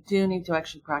in that you do need to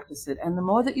actually practice it. And the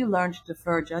more that you learn to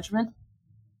defer judgment,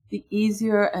 the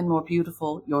easier and more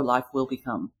beautiful your life will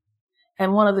become.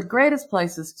 And one of the greatest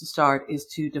places to start is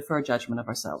to defer judgment of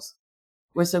ourselves.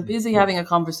 We're so busy having a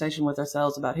conversation with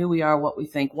ourselves about who we are, what we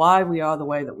think, why we are the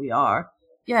way that we are.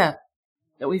 Yeah,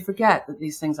 that we forget that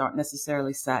these things aren't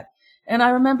necessarily set. And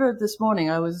I remember this morning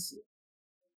I was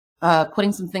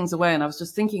putting some things away and I was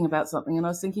just thinking about something, and I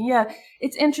was thinking,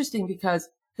 it's interesting because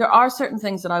there are certain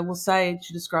things that I will say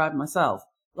to describe myself.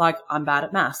 Like, I'm bad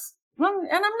at maths. And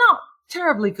I'm not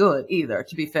terribly good either,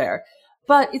 to be fair.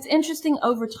 But it's interesting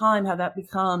over time how that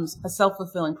becomes a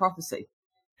self-fulfilling prophecy.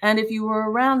 And if you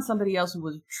were around somebody else who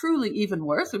was truly even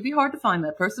worse, it would be hard to find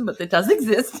that person, but it does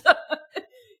exist.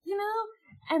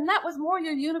 And that was more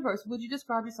your universe. Would you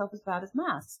describe yourself as bad as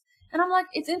maths? And I'm like,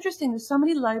 it's interesting. There's so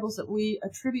many labels that we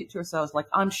attribute to ourselves, like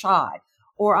I'm shy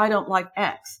or I don't like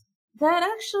X, that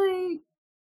actually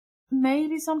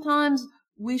maybe sometimes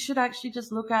we should actually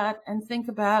just look at and think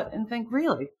about and think,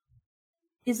 really,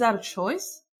 is that a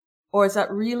choice? Or is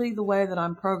that really the way that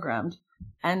I'm programmed?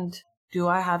 And do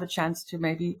I have a chance to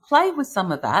maybe play with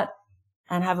some of that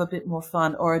and have a bit more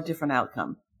fun or a different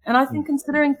outcome? And I think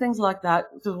considering things like that,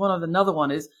 because another one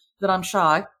is that I'm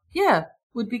shy,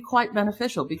 would be quite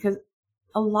beneficial, because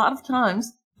a lot of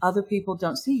times other people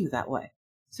don't see you that way.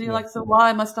 So you're like, so why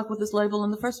am I stuck with this label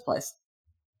in the first place?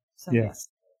 So yes.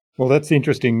 Well, that's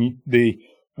interesting.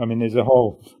 There's a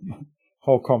whole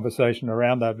conversation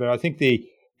around that, but I think the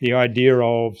idea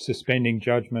of suspending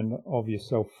judgment of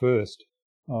yourself first,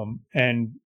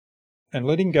 and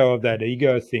letting go of that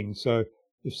ego thing. So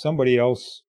if somebody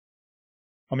else,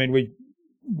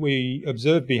 we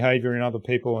observe behavior in other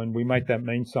people and we make that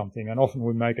mean something, and often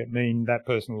we make it mean that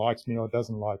person likes me or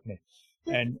doesn't like me.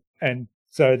 And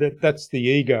so that's the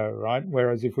ego, right?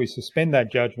 Whereas if we suspend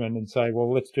that judgment and say,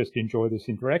 well, let's just enjoy this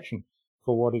interaction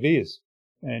for what it is,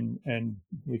 and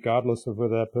regardless of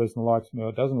whether that person likes me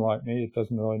or doesn't like me, it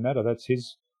doesn't really matter. That's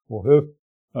his or her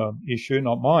issue,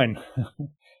 not mine.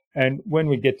 And when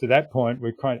we get to that point,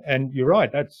 and you're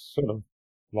right, that's sort of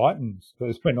lightens,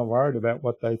 because we're not worried about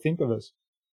what they think of us.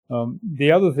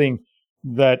 The other thing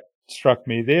that struck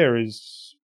me there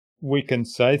is we can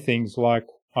say things like,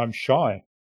 I'm shy.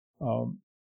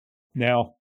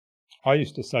 Now, I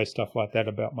used to say stuff like that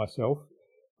about myself.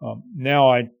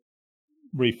 Now I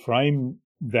reframe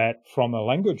that from a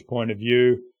language point of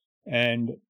view,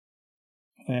 and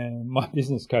my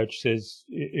business coach says,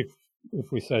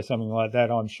 if we say something like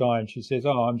that, I'm shy, and she says,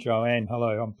 oh, I'm Joanne,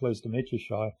 hello, I'm pleased to meet you,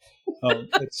 Shy.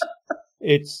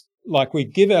 It's like we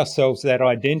give ourselves that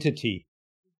identity,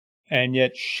 and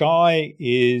yet shy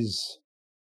it's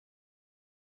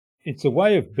a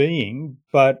way of being,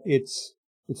 but it's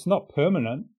not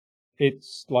permanent.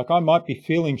 It's like I might be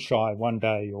feeling shy one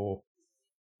day or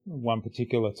one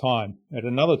particular time. At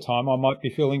another time, I might be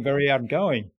feeling very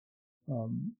outgoing,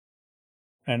 and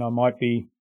I might be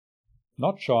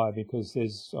not shy because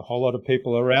there's a whole lot of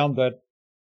people around that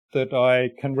I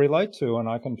can relate to and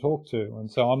I can talk to, and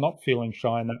so I'm not feeling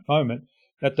shy in that moment.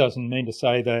 That doesn't mean to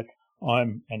say that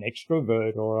I'm an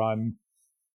extrovert or I'm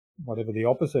whatever the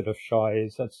opposite of shy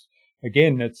is. That's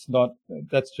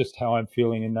just how I'm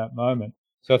feeling in that moment.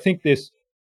 So I think this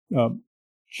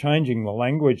changing the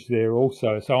language there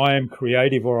also. So I am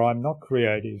creative or I'm not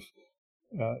creative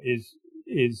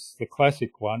is the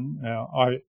classic one. Now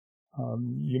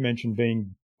you mentioned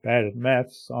being bad at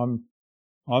maths. I'm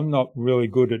not really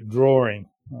good at drawing.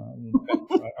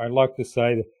 I like to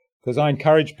say that, because I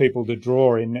encourage people to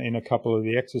draw in a couple of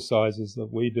the exercises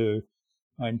that we do.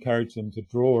 I encourage them to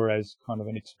draw as kind of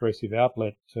an expressive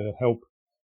outlet to help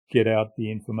get out the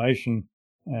information.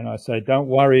 And I say, don't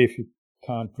worry if you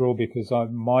can't draw, because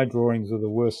my drawings are the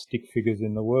worst stick figures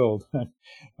in the world.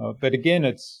 But again,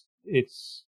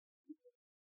 it's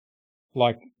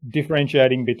like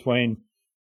differentiating between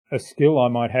a skill I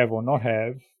might have or not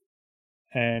have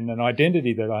and an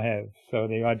identity that I have. So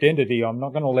the identity, I'm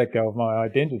not going to let go of my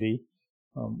identity.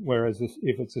 Whereas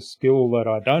if it's a skill that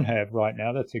I don't have right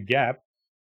now, that's a gap,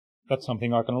 that's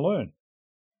something I can learn.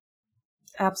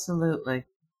 Absolutely.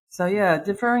 So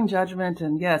deferring judgment,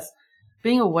 and yes,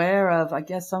 being aware of, I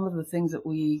guess, some of the things that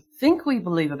we think we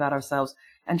believe about ourselves,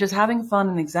 and just having fun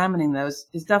and examining those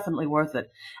is definitely worth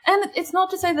it. And it's not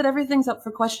to say that everything's up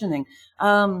for questioning.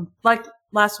 Like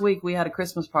last week we had a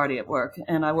Christmas party at work,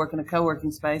 and I work in a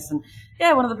co-working space, and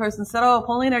one of the persons said, oh,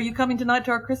 Pauline, are you coming tonight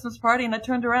to our Christmas party? And I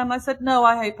turned around and I said, no,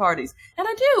 I hate parties. And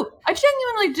I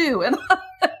genuinely do. And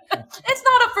it's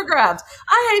not up for grabs.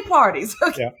 I hate parties.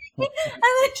 Okay. Yeah. And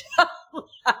they just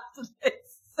laughed and they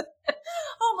said,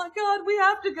 oh my God, we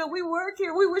have to go. We work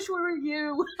here. We wish we were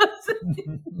you.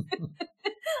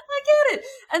 I get it.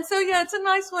 And so, it's a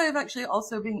nice way of actually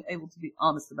also being able to be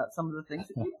honest about some of the things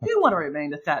that you do want to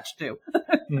remain attached to.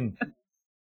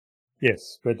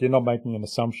 Yes, but you're not making an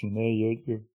assumption there.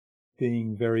 You're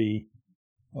being very,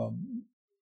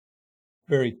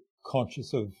 very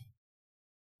conscious of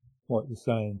what you're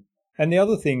saying. And the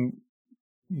other thing,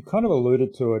 you kind of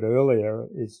alluded to it earlier,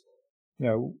 is,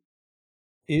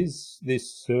 is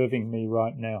this serving me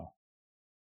right now?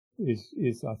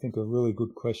 Is I think a really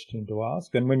good question to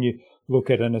ask. And when you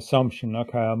look at an assumption,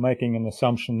 okay, I'm making an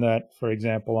assumption that, for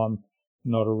example, I'm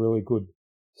not a really good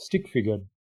stick figure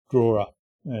drawer,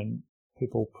 and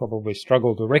people probably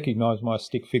struggle to recognize my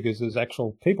stick figures as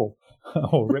actual people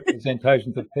or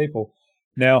representations of people.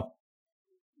 Now,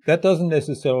 that doesn't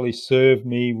necessarily serve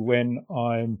me when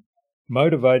I'm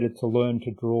motivated to learn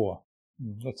to draw.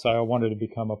 Let's say I wanted to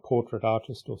become a portrait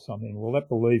artist or something. Well, that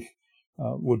belief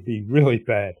would be really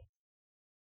bad.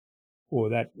 or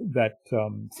that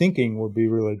thinking would be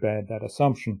really bad, that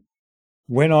assumption.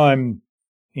 When I'm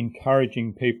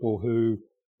encouraging people who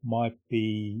might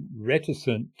be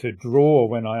reticent to draw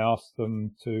when I ask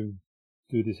them to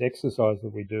do this exercise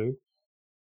that we do,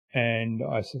 and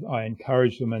I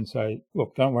encourage them and say,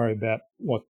 look, don't worry about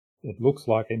what it looks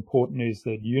like. Important is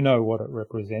that you know what it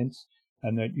represents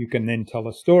and that you can then tell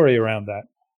a story around that.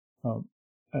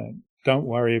 Don't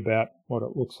worry about what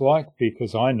it looks like,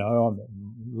 because I know,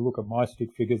 you look at my stick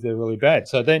figures, they're really bad.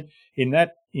 So then in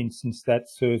that instance, that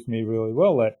serves me really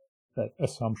well, that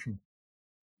assumption.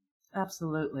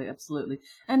 Absolutely, absolutely.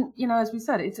 And, as we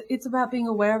said, it's about being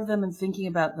aware of them and thinking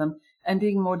about them and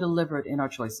being more deliberate in our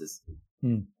choices.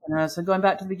 So going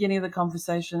back to the beginning of the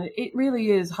conversation, it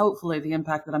really is, hopefully, the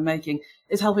impact that I'm making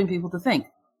is helping people to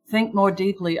think more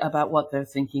deeply about what they're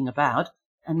thinking about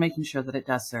and making sure that it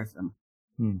does serve them.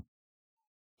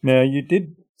 Now, you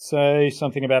did say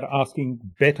something about asking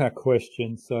better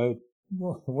questions. So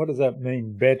what does that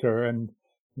mean, better? And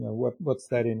what's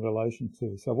that in relation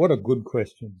to? So what are good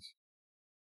questions?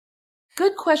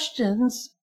 Good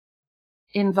questions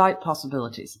invite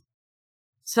possibilities.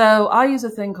 So I use a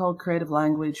thing called creative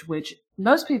language, which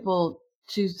most people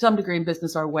to some degree in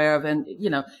business are aware of. And,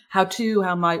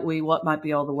 how might we, what might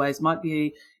be all the ways, might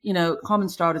be, common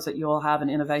starters that you all have in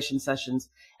innovation sessions.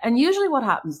 And usually what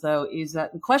happens, though, is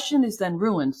that the question is then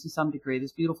ruined to some degree,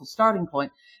 this beautiful starting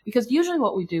point, because usually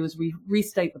what we do is we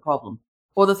restate the problem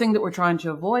or the thing that we're trying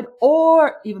to avoid,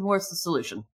 or even worse, the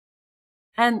solution.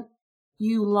 And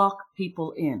you lock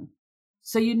people in.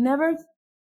 So you never,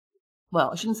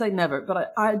 well, I shouldn't say never,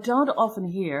 but I don't often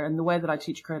hear, in the way that I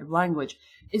teach creative language,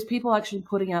 is people actually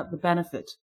putting out the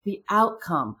benefit, the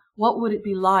outcome. What would it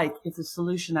be like if the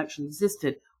solution actually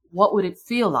existed? What would it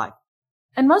feel like?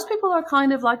 And most people are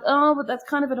kind of like, oh, but that's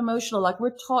kind of an emotional, like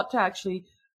we're taught to actually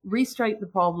restate the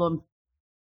problem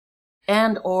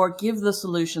and or give the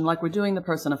solution like we're doing the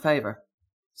person a favor.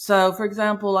 So, for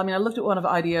example, I looked at one of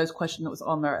IDEO's question that was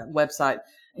on their website.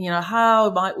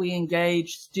 How might we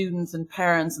engage students and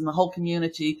parents and the whole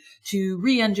community to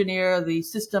re-engineer the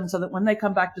system so that when they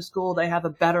come back to school, they have a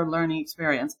better learning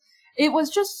experience? It was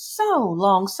just so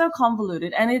long, so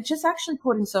convoluted, and it just actually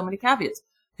put in so many caveats.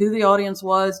 Who the audience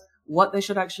was, what they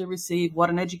should actually receive,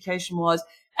 what an education was,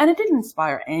 and it didn't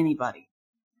inspire anybody.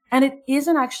 And it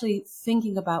isn't actually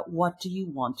thinking about what do you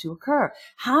want to occur?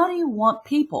 How do you want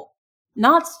people,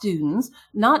 not students,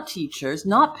 not teachers,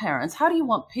 not parents, how do you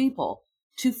want people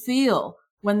to feel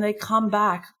when they come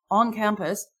back on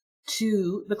campus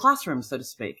to the classroom, so to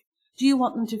speak? Do you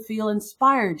want them to feel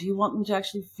inspired? Do you want them to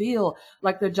actually feel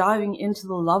like they're diving into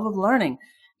the love of learning?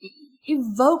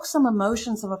 Evoke some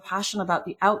emotion, some passion about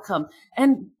the outcome.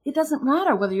 And it doesn't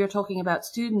matter whether you're talking about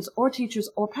students or teachers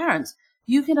or parents.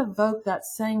 You can evoke that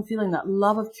same feeling, that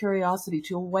love of curiosity,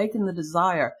 to awaken the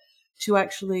desire to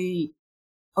actually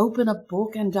open a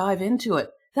book and dive into it.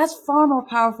 That's far more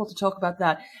powerful to talk about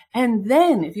that. And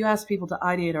then if you ask people to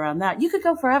ideate around that, you could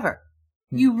go forever.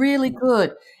 You really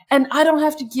could. And I don't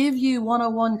have to give you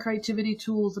 101 creativity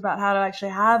tools about how to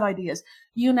actually have ideas.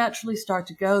 You naturally start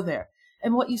to go there.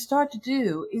 And what you start to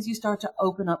do is you start to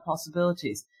open up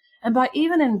possibilities. And by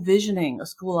even envisioning a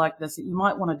school like this, that you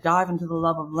might want to dive into the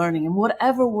love of learning and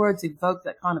whatever words evoke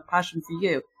that kind of passion for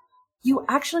you, you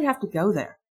actually have to go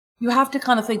there. You have to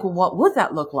kind of think, well, what would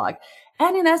that look like?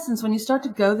 And in essence, when you start to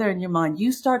go there in your mind,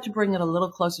 you start to bring it a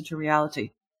little closer to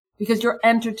reality because you're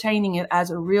entertaining it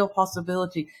as a real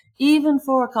possibility, even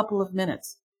for a couple of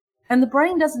minutes. And the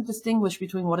brain doesn't distinguish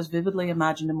between what is vividly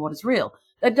imagined and what is real.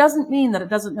 That doesn't mean that it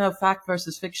doesn't know fact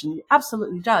versus fiction. It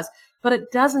absolutely does. But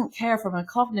it doesn't care from a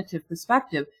cognitive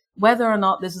perspective whether or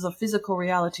not this is a physical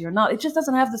reality or not. It just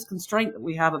doesn't have this constraint that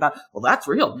we have about, well, that's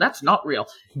real, that's not real.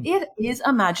 It is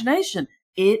imagination.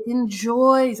 It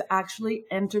enjoys actually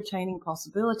entertaining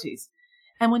possibilities.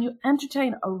 And when you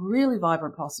entertain a really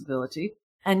vibrant possibility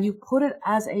and you put it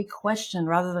as a question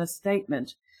rather than a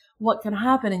statement, what can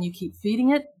happen, and you keep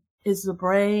feeding it, is the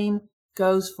brain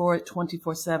goes for it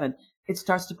 24/7. It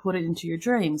starts to put it into your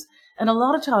dreams. And a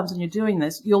lot of times when you're doing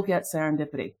this, you'll get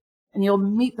serendipity and you'll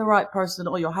meet the right person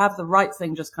or you'll have the right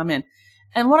thing just come in.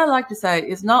 And what I like to say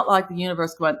is not like the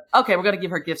universe going, okay, we're going to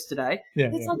give her gifts today.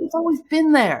 Like it's always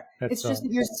been there. It's just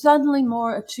that you're suddenly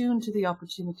more attuned to the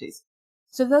opportunities.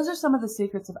 So those are some of the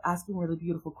secrets of asking really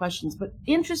beautiful questions. But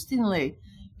interestingly,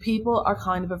 people are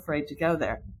kind of afraid to go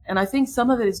there. And I think some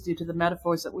of it is due to the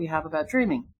metaphors that we have about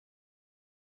dreaming.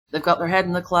 They've got their head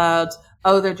in the clouds.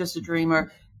 Oh, they're just a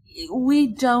dreamer. We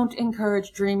don't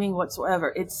encourage dreaming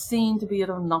whatsoever. It's seen to be an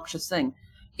obnoxious thing.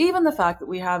 Even the fact that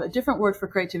we have a different word for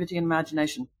creativity and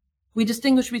imagination. We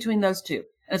distinguish between those two.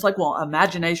 And it's like, well,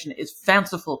 imagination is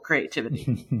fanciful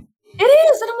creativity. It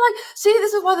is. And I'm like, see,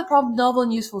 this is why the problem novel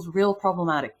and useful is real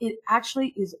problematic. It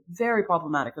actually is very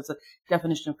problematic as a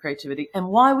definition of creativity. And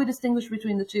why we distinguish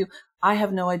between the two, I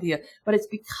have no idea. But it's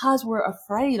because we're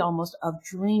afraid almost of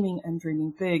dreaming and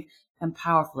dreaming big and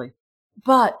powerfully.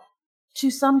 But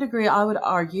to some degree, I would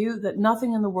argue that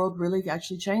nothing in the world really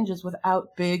actually changes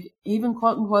without big, even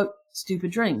quote unquote,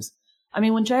 stupid dreams. I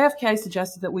mean, when JFK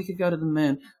suggested that we could go to the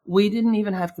moon, we didn't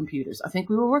even have computers. I think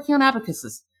we were working on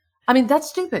abacuses. I mean, that's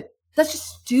stupid. That's just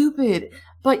stupid.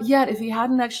 But yet, if he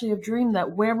hadn't actually have dreamed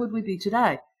that, where would we be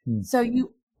today? So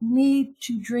you need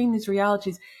to dream these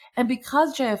realities. And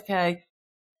because JFK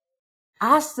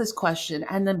asked this question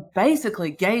and then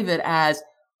basically gave it as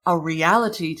a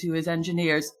reality to his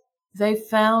engineers, they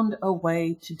found a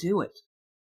way to do it.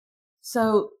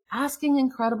 So asking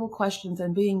incredible questions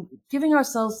and giving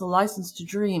ourselves the license to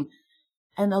dream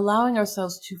and allowing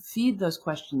ourselves to feed those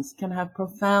questions can have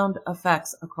profound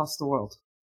effects across the world.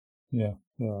 Yeah,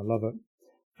 I love it.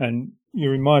 And you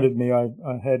reminded me, I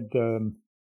had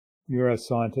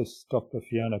neuroscientist Dr.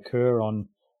 Fiona Kerr on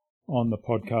the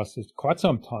podcast. It's quite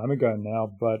some time ago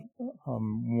now, but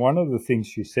one of the things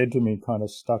she said to me kind of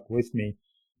stuck with me,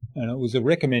 and it was a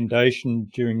recommendation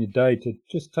during the day to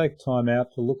just take time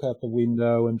out to look out the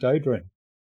window and daydream.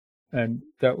 And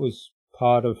that was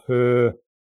part of her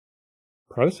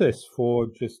process for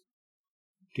just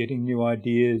getting new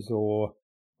ideas or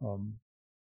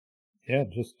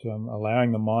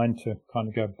allowing the mind to kind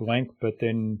of go blank, but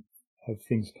then have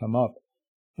things come up.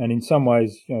 And in some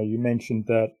ways, you mentioned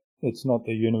that it's not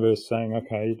the universe saying,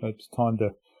 okay, it's time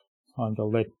to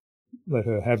let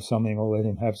her have something or let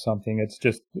him have something. It's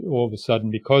just all of a sudden,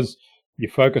 because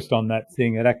you're focused on that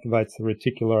thing, it activates the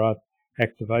reticular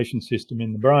activation system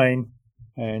in the brain,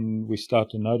 and we start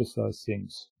to notice those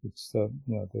things. It's the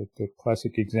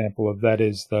classic example of that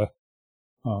is the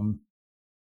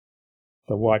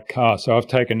white car. So I've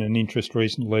taken an interest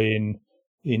recently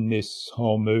in this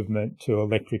whole movement to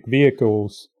electric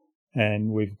vehicles,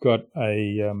 and we've got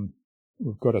a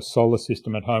solar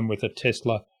system at home with a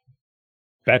Tesla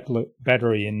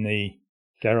battery in the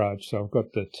garage. So I've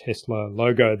got the Tesla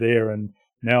logo there, and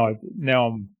now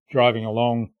I'm driving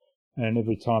along, and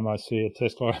every time I see a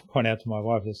Tesla, I point out to my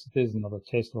wife, there's another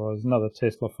Tesla, there's another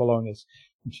Tesla following us.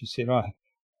 And she said, oh,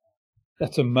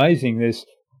 that's amazing.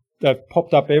 They've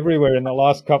popped up everywhere in the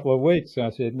last couple of weeks. And I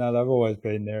said, no, they've always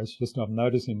been there. It's just not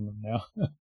noticing them now.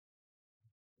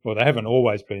 Well, they haven't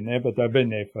always been there, but they've been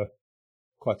there for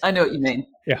quite some time. I know what you mean.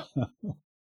 Yeah.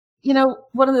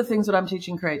 One of the things that I'm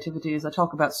teaching creativity is I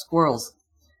talk about squirrels.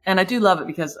 And I do love it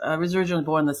because I was originally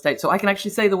born in the States, so I can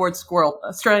actually say the word squirrel.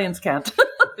 Australians can't.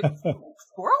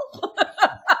 Squirrel?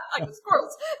 Like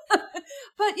squirrels.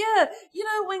 But yeah,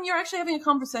 when you're actually having a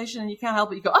conversation and you can't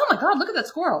help it, you go, oh my God, look at that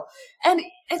squirrel. And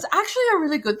it's actually a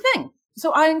really good thing.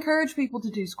 So I encourage people to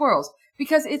do squirrels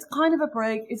because it's kind of a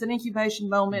break. It's an incubation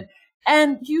moment.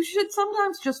 And you should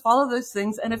sometimes just follow those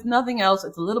things. And if nothing else,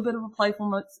 it's a little bit of a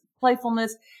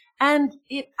playfulness. And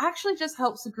it actually just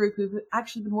helps the group who've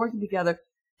actually been working together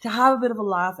to have a bit of a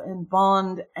laugh and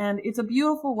bond. And it's a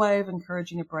beautiful way of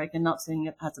encouraging a break and not seeing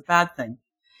it as a bad thing.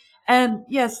 And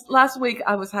yes, last week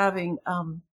I was having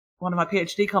one of my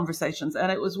PhD conversations,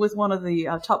 and it was with one of the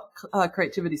top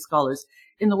creativity scholars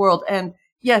in the world. And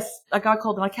yes, a guy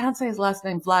called, and I can't say his last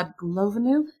name, Vlad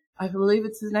Glovanu. I believe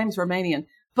his name is Romanian.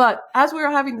 But as we were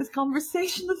having this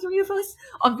conversation, the three of us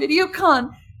on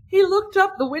VideoCon, he looked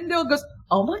up the window and goes,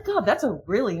 oh my God, that's a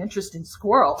really interesting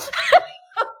squirrel.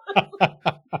 I can't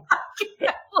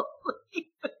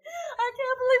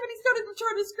believe it. He started to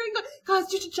turn his screen and go,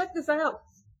 guys, you should check this out.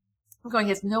 I'm going,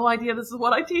 he has no idea this is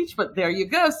what I teach, but there you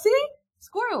go. See?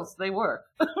 Squirrels, they work.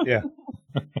 Yeah.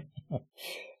 I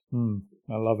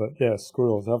love it. Yeah,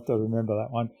 squirrels. I have to remember that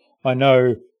one. I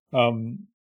know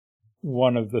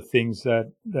one of the things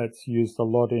that's used a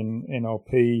lot in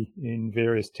NLP in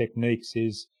various techniques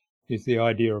is the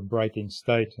idea of breaking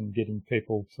state and getting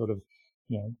people sort of,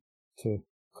 to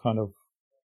kind of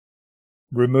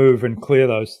remove and clear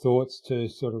those thoughts to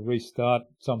sort of restart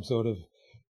some sort of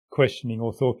questioning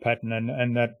or thought pattern,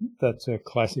 and that's a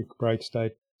classic break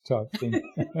state type thing.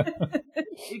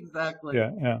 Exactly.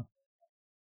 Yeah.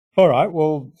 All right.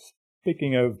 Well,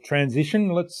 speaking of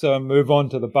transition, let's move on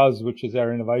to the buzz, which is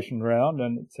our innovation round,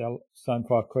 and it's our same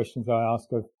 5 questions I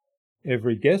ask of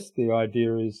every guest. The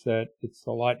idea is that it's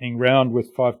a lightning round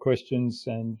with 5 questions,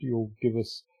 and you'll give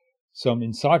us some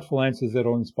insightful answers that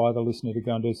will inspire the listener to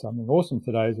go and do something awesome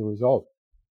today as a result.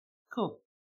 Cool.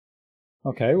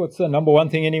 Okay, what's the number one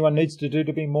thing anyone needs to do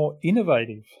to be more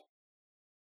innovative?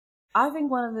 I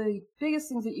think one of the biggest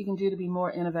things that you can do to be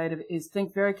more innovative is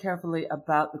think very carefully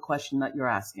about the question that you're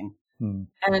asking.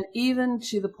 And even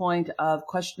to the point of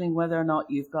questioning whether or not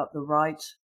you've got the right,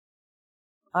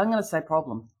 I'm going to say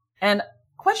problem, and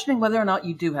questioning whether or not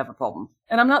you do have a problem.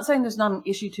 And I'm not saying there's not an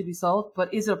issue to be solved,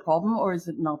 but is it a problem or is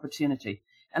it an opportunity?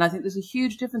 And I think there's a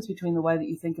huge difference between the way that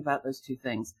you think about those two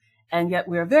things. And yet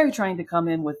we are very trained to come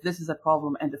in with this is a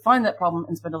problem and define that problem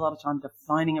and spend a lot of time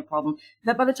defining a problem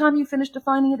that by the time you finish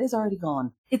defining it is already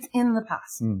gone. It's in the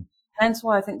past. Hence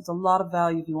why I think there's a lot of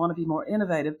value if you want to be more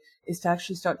innovative is to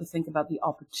actually start to think about the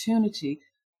opportunity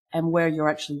and where you're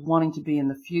actually wanting to be in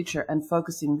the future and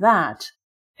focusing that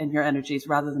in your energies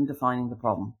rather than defining the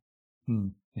problem.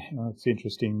 It's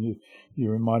interesting.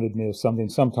 You reminded me of something.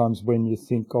 Sometimes when you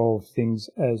think of things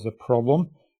as a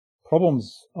problem,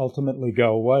 problems ultimately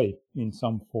go away in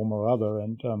some form or other.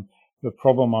 And the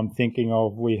problem I'm thinking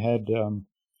of, we had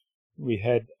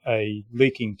a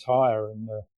leaking tire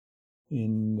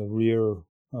in the rear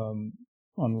on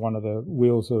one of the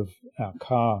wheels of our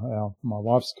car, my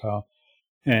wife's car,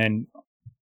 and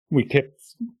we kept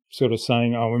sort of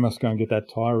saying, "Oh, we must go and get that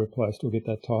tire replaced or get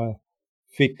that tire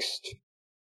fixed,"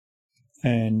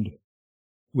 and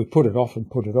we put it off and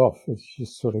put it off. It's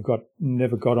just sort of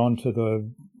never got onto the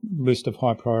list of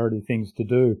high priority things to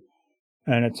do.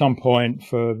 And at some point,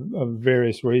 for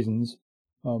various reasons,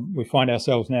 we find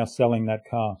ourselves now selling that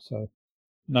car. So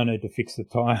no need to fix the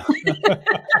tyre.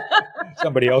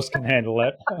 Somebody else can handle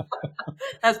that.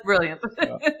 That's brilliant.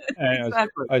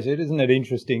 Exactly. I said, isn't it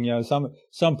interesting?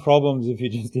 Some problems, if you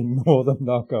just ignore them,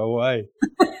 they'll go away.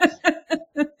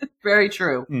 Very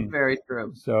true. Very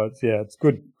true. So it's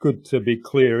good to be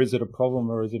clear. Is it a problem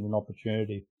or is it an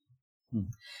opportunity?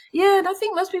 Yeah, and I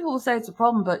think most people will say it's a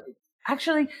problem, but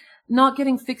actually not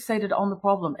getting fixated on the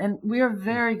problem. And we are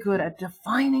very good at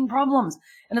defining problems.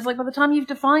 And it's like by the time you've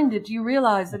defined it, you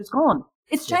realize that it's gone.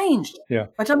 It's changed. Yeah.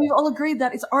 By the time you've all agreed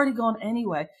that it's already gone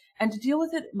anyway. And to deal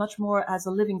with it much more as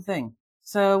a living thing.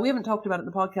 So we haven't talked about it in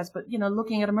the podcast, but,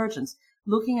 looking at emergence,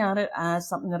 looking at it as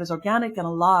something that is organic and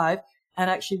alive and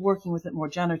actually working with it more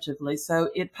generatively. So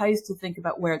it pays to think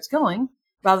about where it's going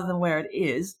rather than where it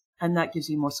is. And that gives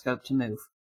you more scope to move.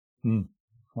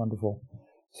 Wonderful.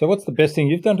 So what's the best thing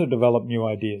you've done to develop new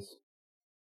ideas?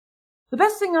 The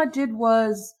best thing I did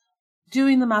was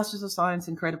doing the Masters of Science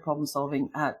in Creative Problem Solving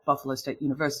at Buffalo State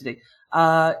University.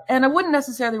 And I wouldn't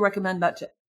necessarily recommend that to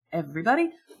everybody,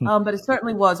 but it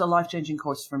certainly was a life-changing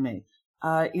course for me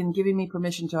in giving me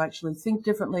permission to actually think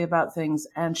differently about things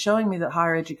and showing me that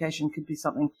higher education could be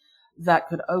something that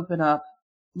could open up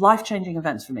life-changing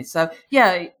events for me. So,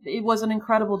 yeah, it was an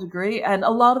incredible degree. And a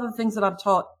lot of the things that I've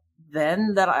taught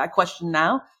then that I question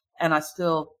now, and I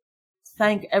still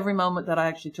thank every moment that I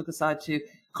actually took aside to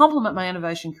complement my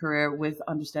innovation career with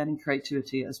understanding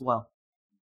creativity as well.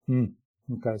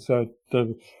 Okay, so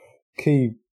the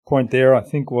key point there, I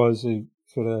think, was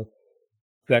sort of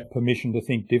that permission to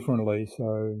think differently.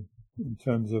 So in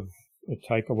terms of a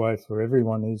takeaway for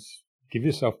everyone is give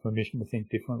yourself permission to think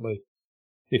differently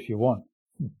if you want.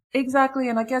 Exactly.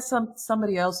 And I guess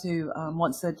somebody else who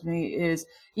once said to me is,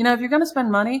 if you're going to spend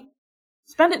money,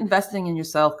 spend it investing in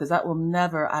yourself because that will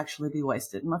never actually be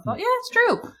wasted. And I thought, yeah, it's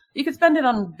true. You could spend it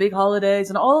on big holidays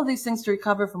and all of these things to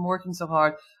recover from working so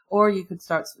hard, or you could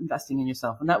start investing in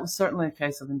yourself. And that was certainly a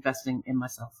case of investing in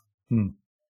myself.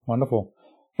 Wonderful.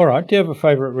 All right. Do you have a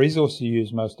favorite resource you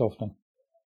use most often?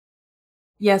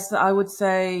 Yes, I would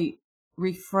say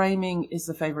reframing is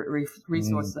the favorite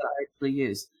resource that I actually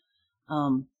use.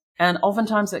 And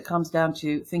oftentimes it comes down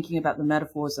to thinking about the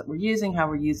metaphors that we're using, how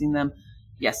we're using them.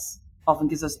 Yes, often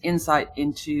gives us insight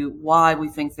into why we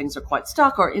think things are quite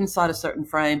stuck or inside a certain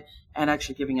frame and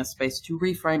actually giving us space to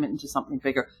reframe it into something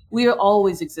bigger. We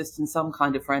always exist in some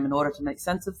kind of frame in order to make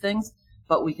sense of things,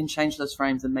 but we can change those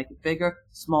frames and make it bigger,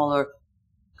 smaller,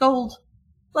 gold,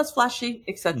 less flashy,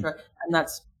 etc. And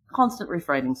that's constant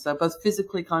reframing. So both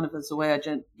physically kind of as the way I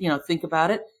think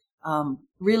about it,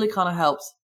 really kind of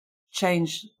helps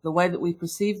change the way that we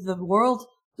perceive the world,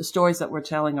 the stories that we're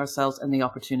telling ourselves, and the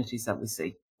opportunities that we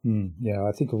see. Yeah,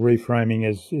 I think reframing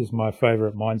is my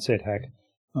favorite mindset hack.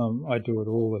 I do it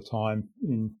all the time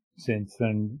in sense.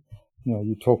 And,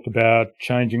 you talked about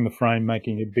changing the frame,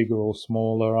 making it bigger or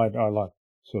smaller. I like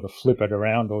sort of flip it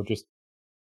around or just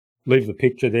leave the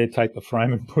picture there, take the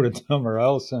frame and put it somewhere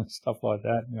else and stuff like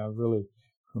that, really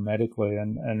dramatically.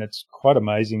 And it's quite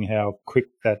amazing how quick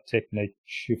that technique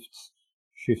shifts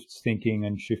thinking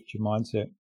and shifts your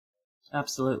mindset.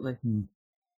 Absolutely.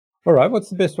 All right. What's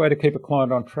the best way to keep a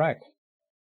client on track?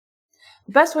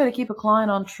 The best way to keep a client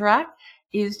on track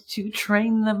is to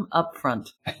train them up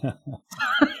front.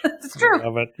 It's true. I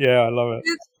love it. Yeah, I love it.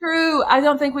 It's true. I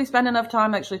don't think we spend enough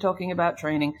time actually talking about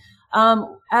training.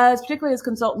 Particularly as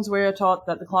consultants, we're taught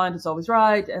that the client is always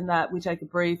right and that we take a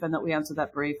brief and that we answer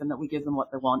that brief and that we give them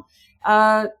what they want.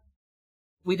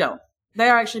 We don't. They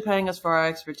are actually paying us for our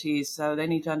expertise, so they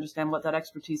need to understand what that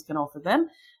expertise can offer them.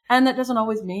 And that doesn't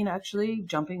always mean actually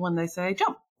jumping when they say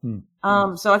jump.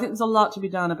 So I think there's a lot to be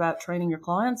done about training your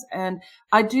clients. And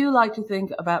I do like to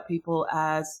think about people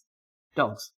as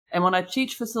dogs. And when I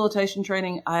teach facilitation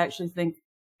training, I actually think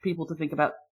people to think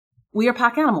about, we are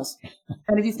pack animals.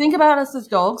 And if you think about us as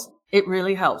dogs, it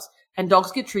really helps. And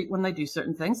dogs get treat when they do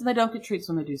certain things, and they don't get treats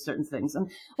when they do certain things. And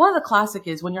one of the classic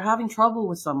is when you're having trouble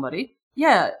with somebody,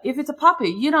 yeah, if it's a puppy,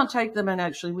 you don't take them and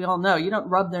actually, we all know, you don't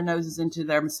rub their noses into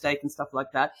their mistake and stuff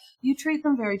like that. You treat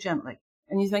them very gently.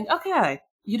 And you think, okay,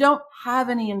 you don't have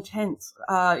any intent,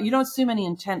 you don't assume any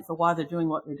intent for why they're doing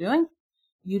what they're doing.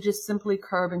 You just simply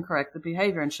curb and correct the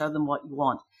behavior and show them what you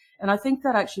want. And I think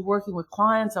that actually working with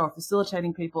clients or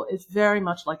facilitating people is very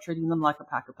much like treating them like a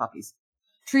pack of puppies.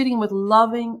 Treating with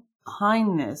loving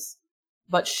kindness,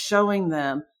 but showing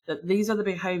them that these are the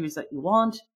behaviors that you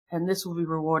want and this will be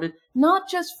rewarded, not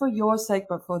just for your sake,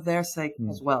 but for their sake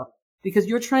as well. Because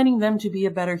you're training them to be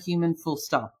a better human, full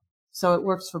stop. So it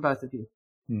works for both of you.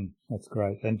 That's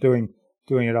great. And doing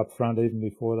it up front even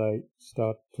before they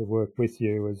start to work with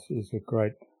you is a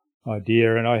great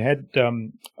idea. And I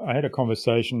had a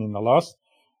conversation in the last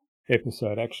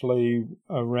episode actually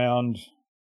around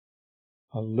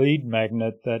a lead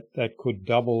magnet that could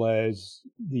double as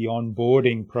the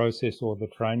onboarding process or the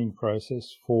training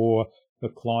process for the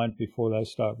client before they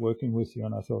start working with you.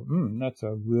 And I thought, that's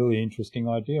a really interesting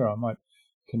idea. I might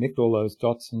connect all those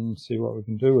dots and see what we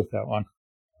can do with that one.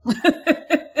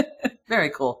 Very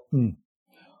cool.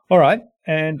 All right.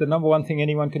 And the number one thing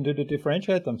anyone can do to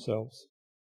differentiate themselves?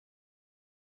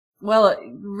 Well,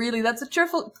 really, that's a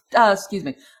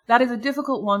that is a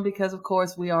difficult one because, of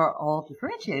course, we are all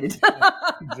differentiated.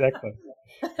 Exactly.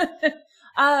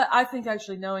 I think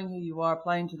actually knowing who you are,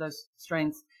 playing to those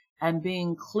strengths, and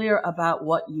being clear about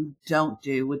what you don't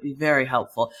do would be very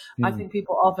helpful. I think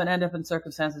people often end up in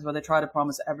circumstances where they try to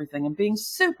promise everything, and being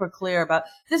super clear about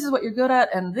this is what you're good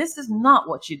at and this is not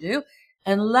what you do,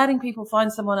 and letting people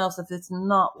find someone else if it's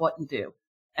not what you do.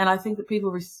 And I think that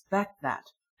people respect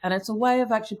that. And it's a way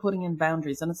of actually putting in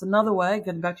boundaries. And it's another way,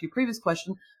 getting back to your previous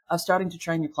question, of starting to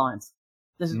train your clients.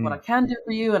 This is what I can do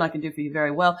for you and I can do for you very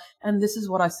well. And this is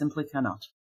what I simply cannot.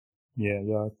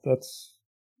 Yeah, that's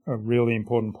a really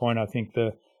important point. I think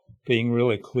the being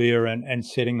really clear and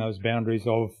setting those boundaries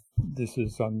of this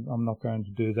is, I'm not going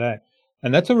to do that.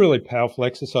 And that's a really powerful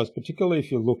exercise, particularly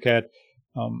if you look at,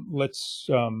 let's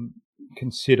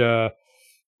consider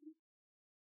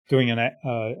doing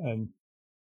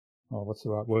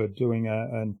doing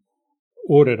an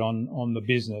audit on the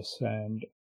business, and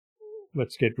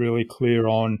let's get really clear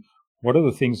on what are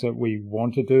the things that we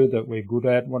want to do that we're good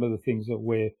at, what are the things that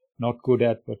we're not good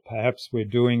at but perhaps we're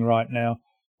doing right now,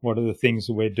 what are the things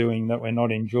that we're doing that we're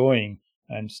not enjoying,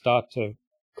 and start to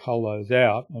cull those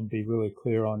out and be really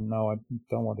clear on, no, I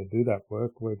don't want to do that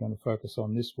work, we're going to focus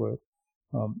on this work.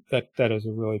 That is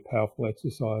a really powerful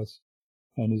exercise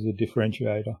and is a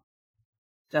differentiator.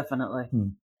 Definitely.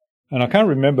 And I can't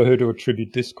remember who to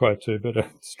attribute this quote to, but it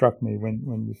struck me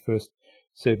when you first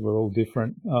said we're all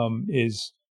different,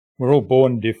 is we're all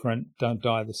born different, don't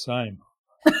die the same.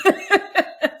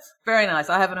 Very nice.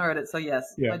 I haven't heard it, so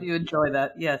yes, yeah. I do enjoy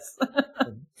that, yes.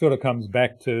 It sort of comes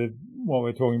back to what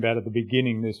we were talking about at the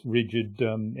beginning, this rigid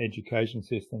education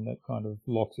system that kind of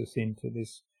locks us into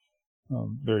this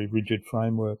very rigid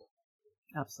framework.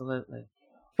 Absolutely.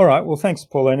 All right. Well, thanks,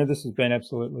 Paulina. This has been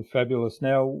absolutely fabulous.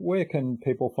 Now, where can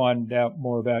people find out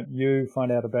more about you,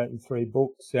 find out about your 3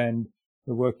 books and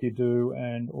the work you do,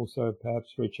 and also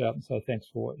perhaps reach out and say thanks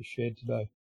for what you shared today?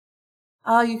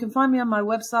 You can find me on my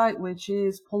website, which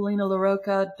is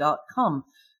paulinalarocca.com.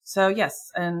 So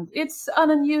yes, and it's an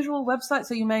unusual website,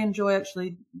 so you may enjoy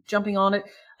actually jumping on it.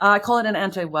 I call it an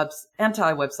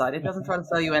anti-website. It doesn't try to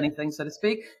sell you anything, so to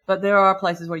speak, but there are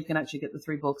places where you can actually get the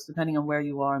 3 books, depending on where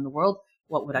you are in the world,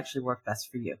 what would actually work best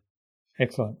for you.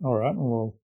 Excellent. All right.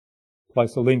 We'll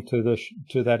place a link to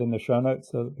that in the show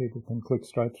notes so that people can click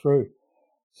straight through.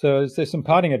 So is there some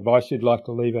parting advice you'd like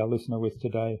to leave our listener with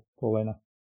today, Paulina?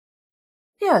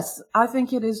 Yes, I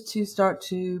think it is to start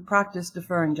to practice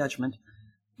deferring judgment.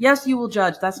 Yes, you will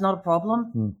judge. That's not a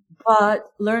problem.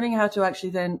 But learning how to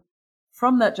actually then,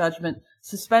 from that judgment,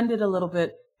 suspend it a little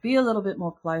bit, be a little bit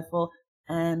more playful,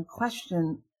 and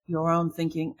question your own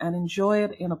thinking and enjoy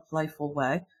it in a playful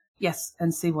way. Yes,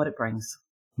 and see what it brings.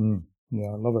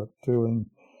 Yeah, I love it too. And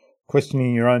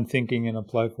questioning your own thinking in a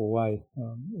playful way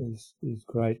is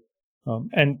great.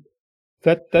 And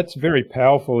that's very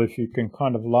powerful if you can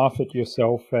kind of laugh at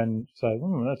yourself and say,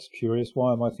 that's curious.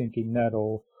 Why am I thinking that?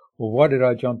 Or why did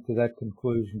I jump to that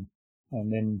conclusion?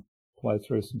 And then play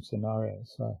through some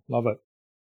scenarios. So love it.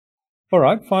 All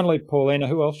right. Finally, Paulina,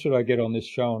 who else should I get on this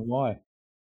show and why?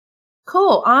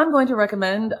 Cool. I'm going to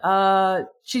recommend,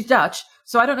 she's Dutch,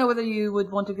 so I don't know whether you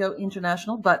would want to go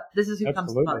international, but this is who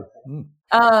Absolutely. comes to mind.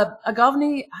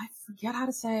 Agovni, I forget how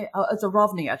to say, it's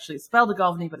Arovni actually. It's spelled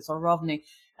Agovni, but it's Arovni.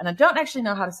 And I don't actually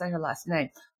know how to say her last name,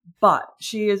 but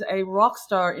she is a rock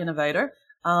star innovator.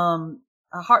 A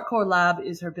Hardcore Lab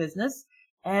is her business,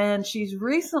 and she's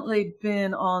recently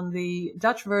been on the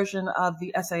Dutch version of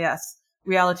the SAS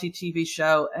reality TV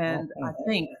show, and I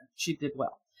think she did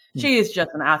well. She is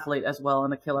just an athlete as well,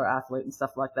 and a killer athlete and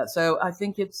stuff like that. So I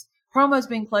think promo's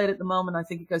being played at the moment. I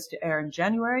think it goes to air in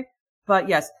January. But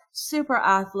yes, super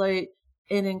athlete,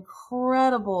 an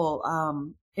incredible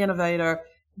innovator,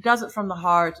 does it from the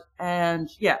heart, and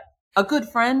yeah, a good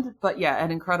friend, but yeah,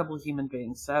 an incredible human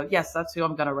being. So yes, that's who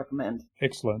I'm going to recommend.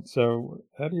 Excellent. So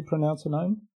how do you pronounce her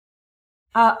name?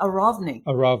 Arovni.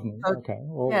 Arovni. Okay.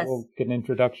 We'll get an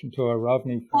introduction to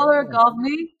Arovni. Call her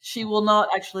Agovni. She will not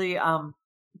actually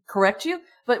correct you,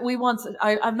 but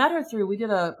I met her through,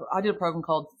 I did a program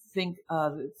called Think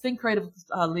Creative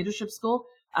Leadership School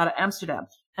out of Amsterdam,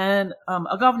 and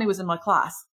Agovni was in my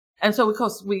class, and so of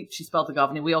course she spelled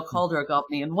Agovni, we all called her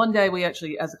Agovni, and one day we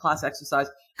actually, as a class exercise,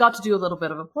 got to do a little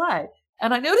bit of a play,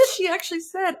 and I noticed she actually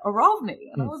said Arovni,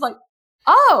 and I was like,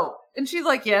 oh, and she's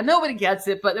like, yeah, nobody gets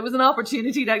it, but there was an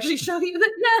opportunity to actually show you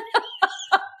that, yeah,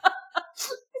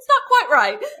 it's not quite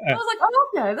right. I was like, oh,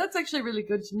 okay, that's actually really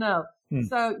good to know.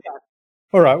 So, yeah.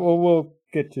 All right. Well, we'll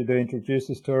get you to introduce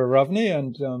us to Arovni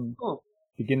and cool.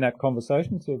 Begin that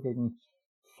conversation. See if we can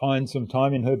find some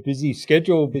time in her busy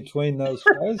schedule between those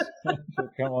shows to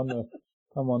come on the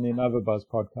InnovaBuzz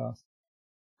podcast.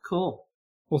 Cool.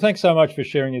 Well, thanks so much for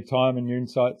sharing your time and your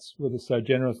insights with us so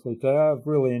generously today. I've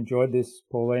really enjoyed this,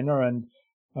 Paulina, and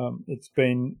it's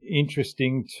been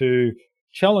interesting to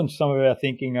challenge some of our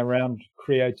thinking around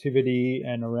creativity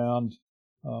and around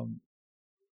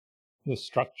the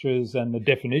structures and the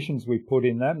definitions we put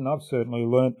in that. And I've certainly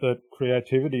learnt that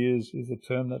creativity is a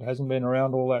term that hasn't been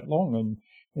around all that long. And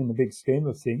in the big scheme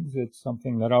of things, it's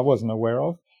something that I wasn't aware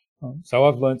of. So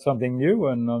I've learnt something new,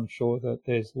 and I'm sure that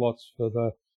there's lots for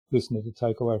the listener to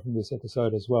take away from this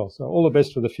episode as well. So all the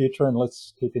best for the future, and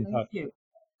let's keep in touch. Thank you.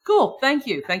 Cool. Thank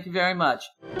you. Thank you very much.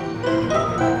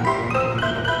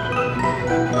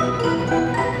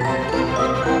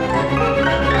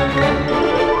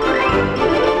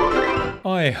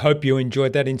 I hope you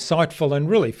enjoyed that insightful and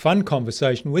really fun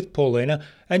conversation with Paulina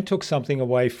and took something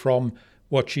away from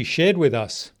what she shared with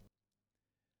us.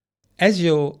 As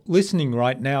you're listening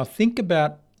right now, think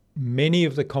about many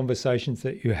of the conversations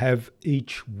that you have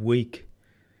each week.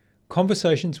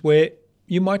 Conversations where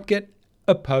you might get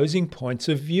opposing points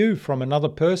of view from another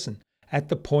person at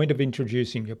the point of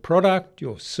introducing your product,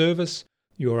 your service,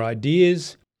 your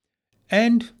ideas,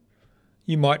 and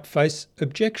you might face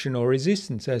objection or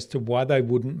resistance as to why they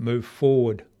wouldn't move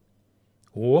forward.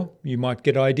 Or you might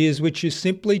get ideas which you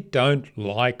simply don't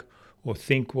like or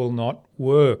think will not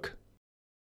work.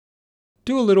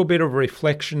 Do a little bit of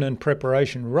reflection and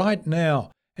preparation right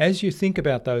now as you think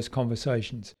about those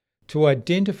conversations to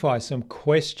identify some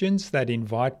questions that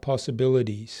invite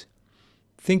possibilities.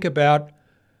 Think about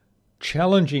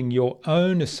challenging your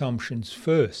own assumptions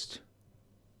first.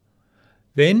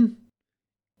 Then,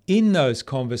 in those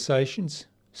conversations,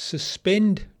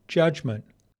 suspend judgment.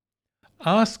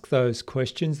 Ask those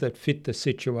questions that fit the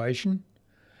situation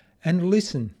and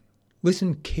listen.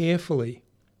 Listen carefully.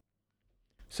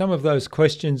 Some of those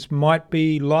questions might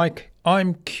be like,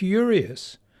 I'm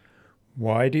curious.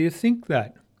 Why do you think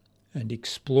that? And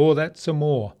explore that some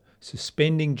more,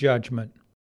 suspending judgment.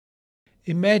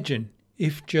 Imagine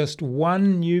if just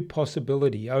one new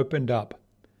possibility opened up.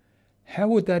 How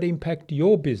would that impact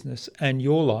your business and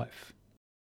your life?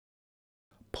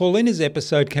 Paulina's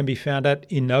episode can be found at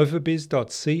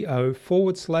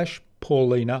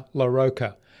innovabiz.co/Paulina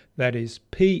LaRocca. That is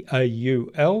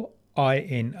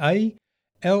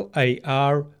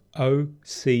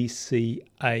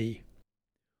PaulinaLarocca.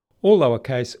 All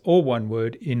lowercase, all one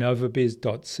word,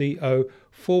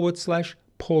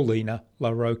 innovabiz.co/Paulina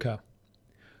LaRocca.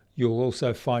 You'll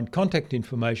also find contact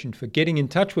information for getting in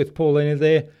touch with Paulina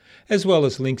there, as well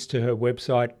as links to her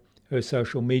website, her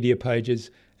social media pages,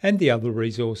 and the other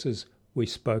resources we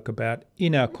spoke about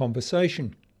in our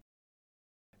conversation.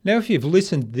 Now, if you've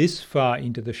listened this far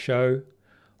into the show,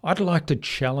 I'd like to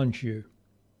challenge you.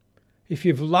 If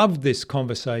you've loved this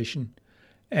conversation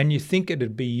and you think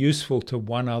it'd be useful to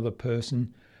one other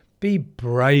person, be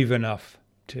brave enough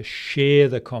to share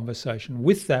the conversation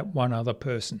with that one other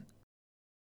person.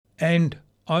 And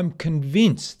I'm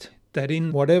convinced that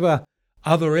in whatever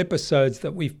other episodes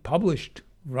that we've published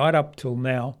right up till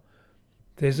now,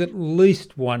 there's at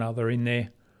least one other in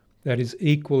there that is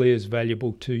equally as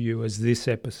valuable to you as this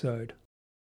episode.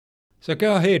 So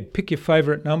go ahead, pick your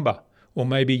favourite number, or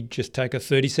maybe just take a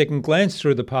 30-second glance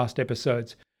through the past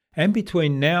episodes. And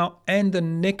between now and the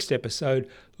next episode,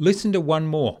 listen to one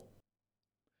more.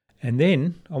 And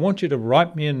then I want you to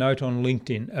write me a note on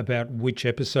LinkedIn about which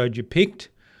episode you picked,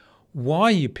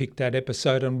 why you picked that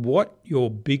episode, and what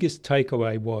your biggest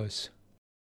takeaway was.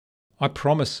 I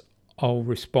promise I'll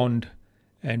respond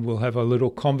and we'll have a little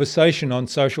conversation on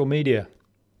social media.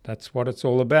 That's what it's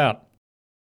all about.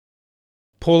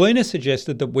 Paulina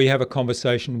suggested that we have a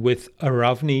conversation with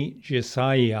Aravni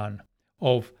Jesaian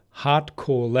of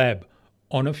Heartcore Lab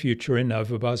on a future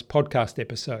InnovaBuzz podcast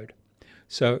episode.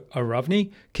 So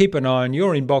Aravni, keep an eye on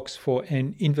your inbox for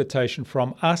an invitation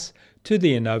from us to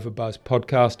the InnovaBuzz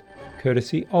podcast,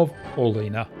 courtesy of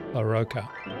Paulina LaRocca.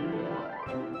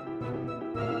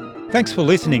 Thanks for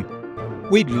listening.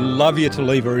 We'd love you to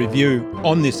leave a review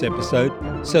on this episode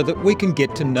so that we can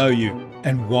get to know you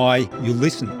and why you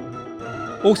listen.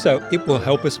 Also, it will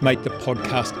help us make the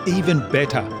podcast even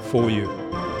better for you.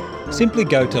 Simply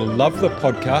go to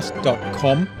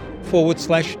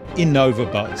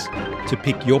lovethepodcast.com/InnovaBuzz to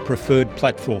pick your preferred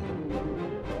platform.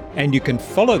 And you can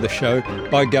follow the show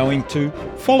by going to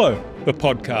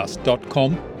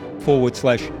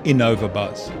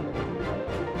followthepodcast.com/InnovaBuzz.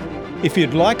 If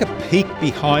you'd like a peek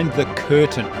behind the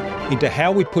curtain into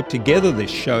how we put together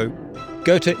this show,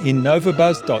 go to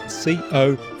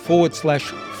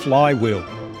innovabuzz.co/flywheel,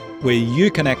 where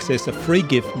you can access a free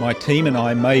gift my team and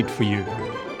I made for you.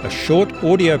 A short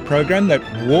audio program that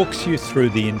walks you through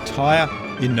the entire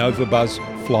InnovaBuzz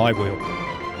flywheel.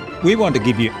 We want to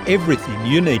give you everything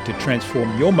you need to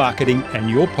transform your marketing and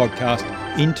your podcast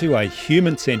into a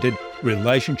human-centered,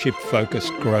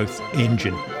 relationship-focused growth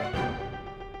engine.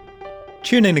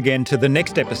 Tune in again to the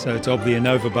next episodes of the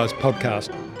InnovaBuzz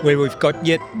podcast, where we've got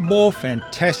yet more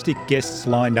fantastic guests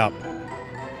lined up.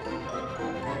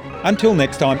 Until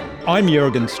next time, I'm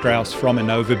Jürgen Strauss from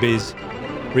InnovaBiz.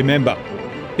 Remember,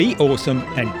 be awesome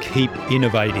and keep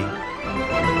innovating.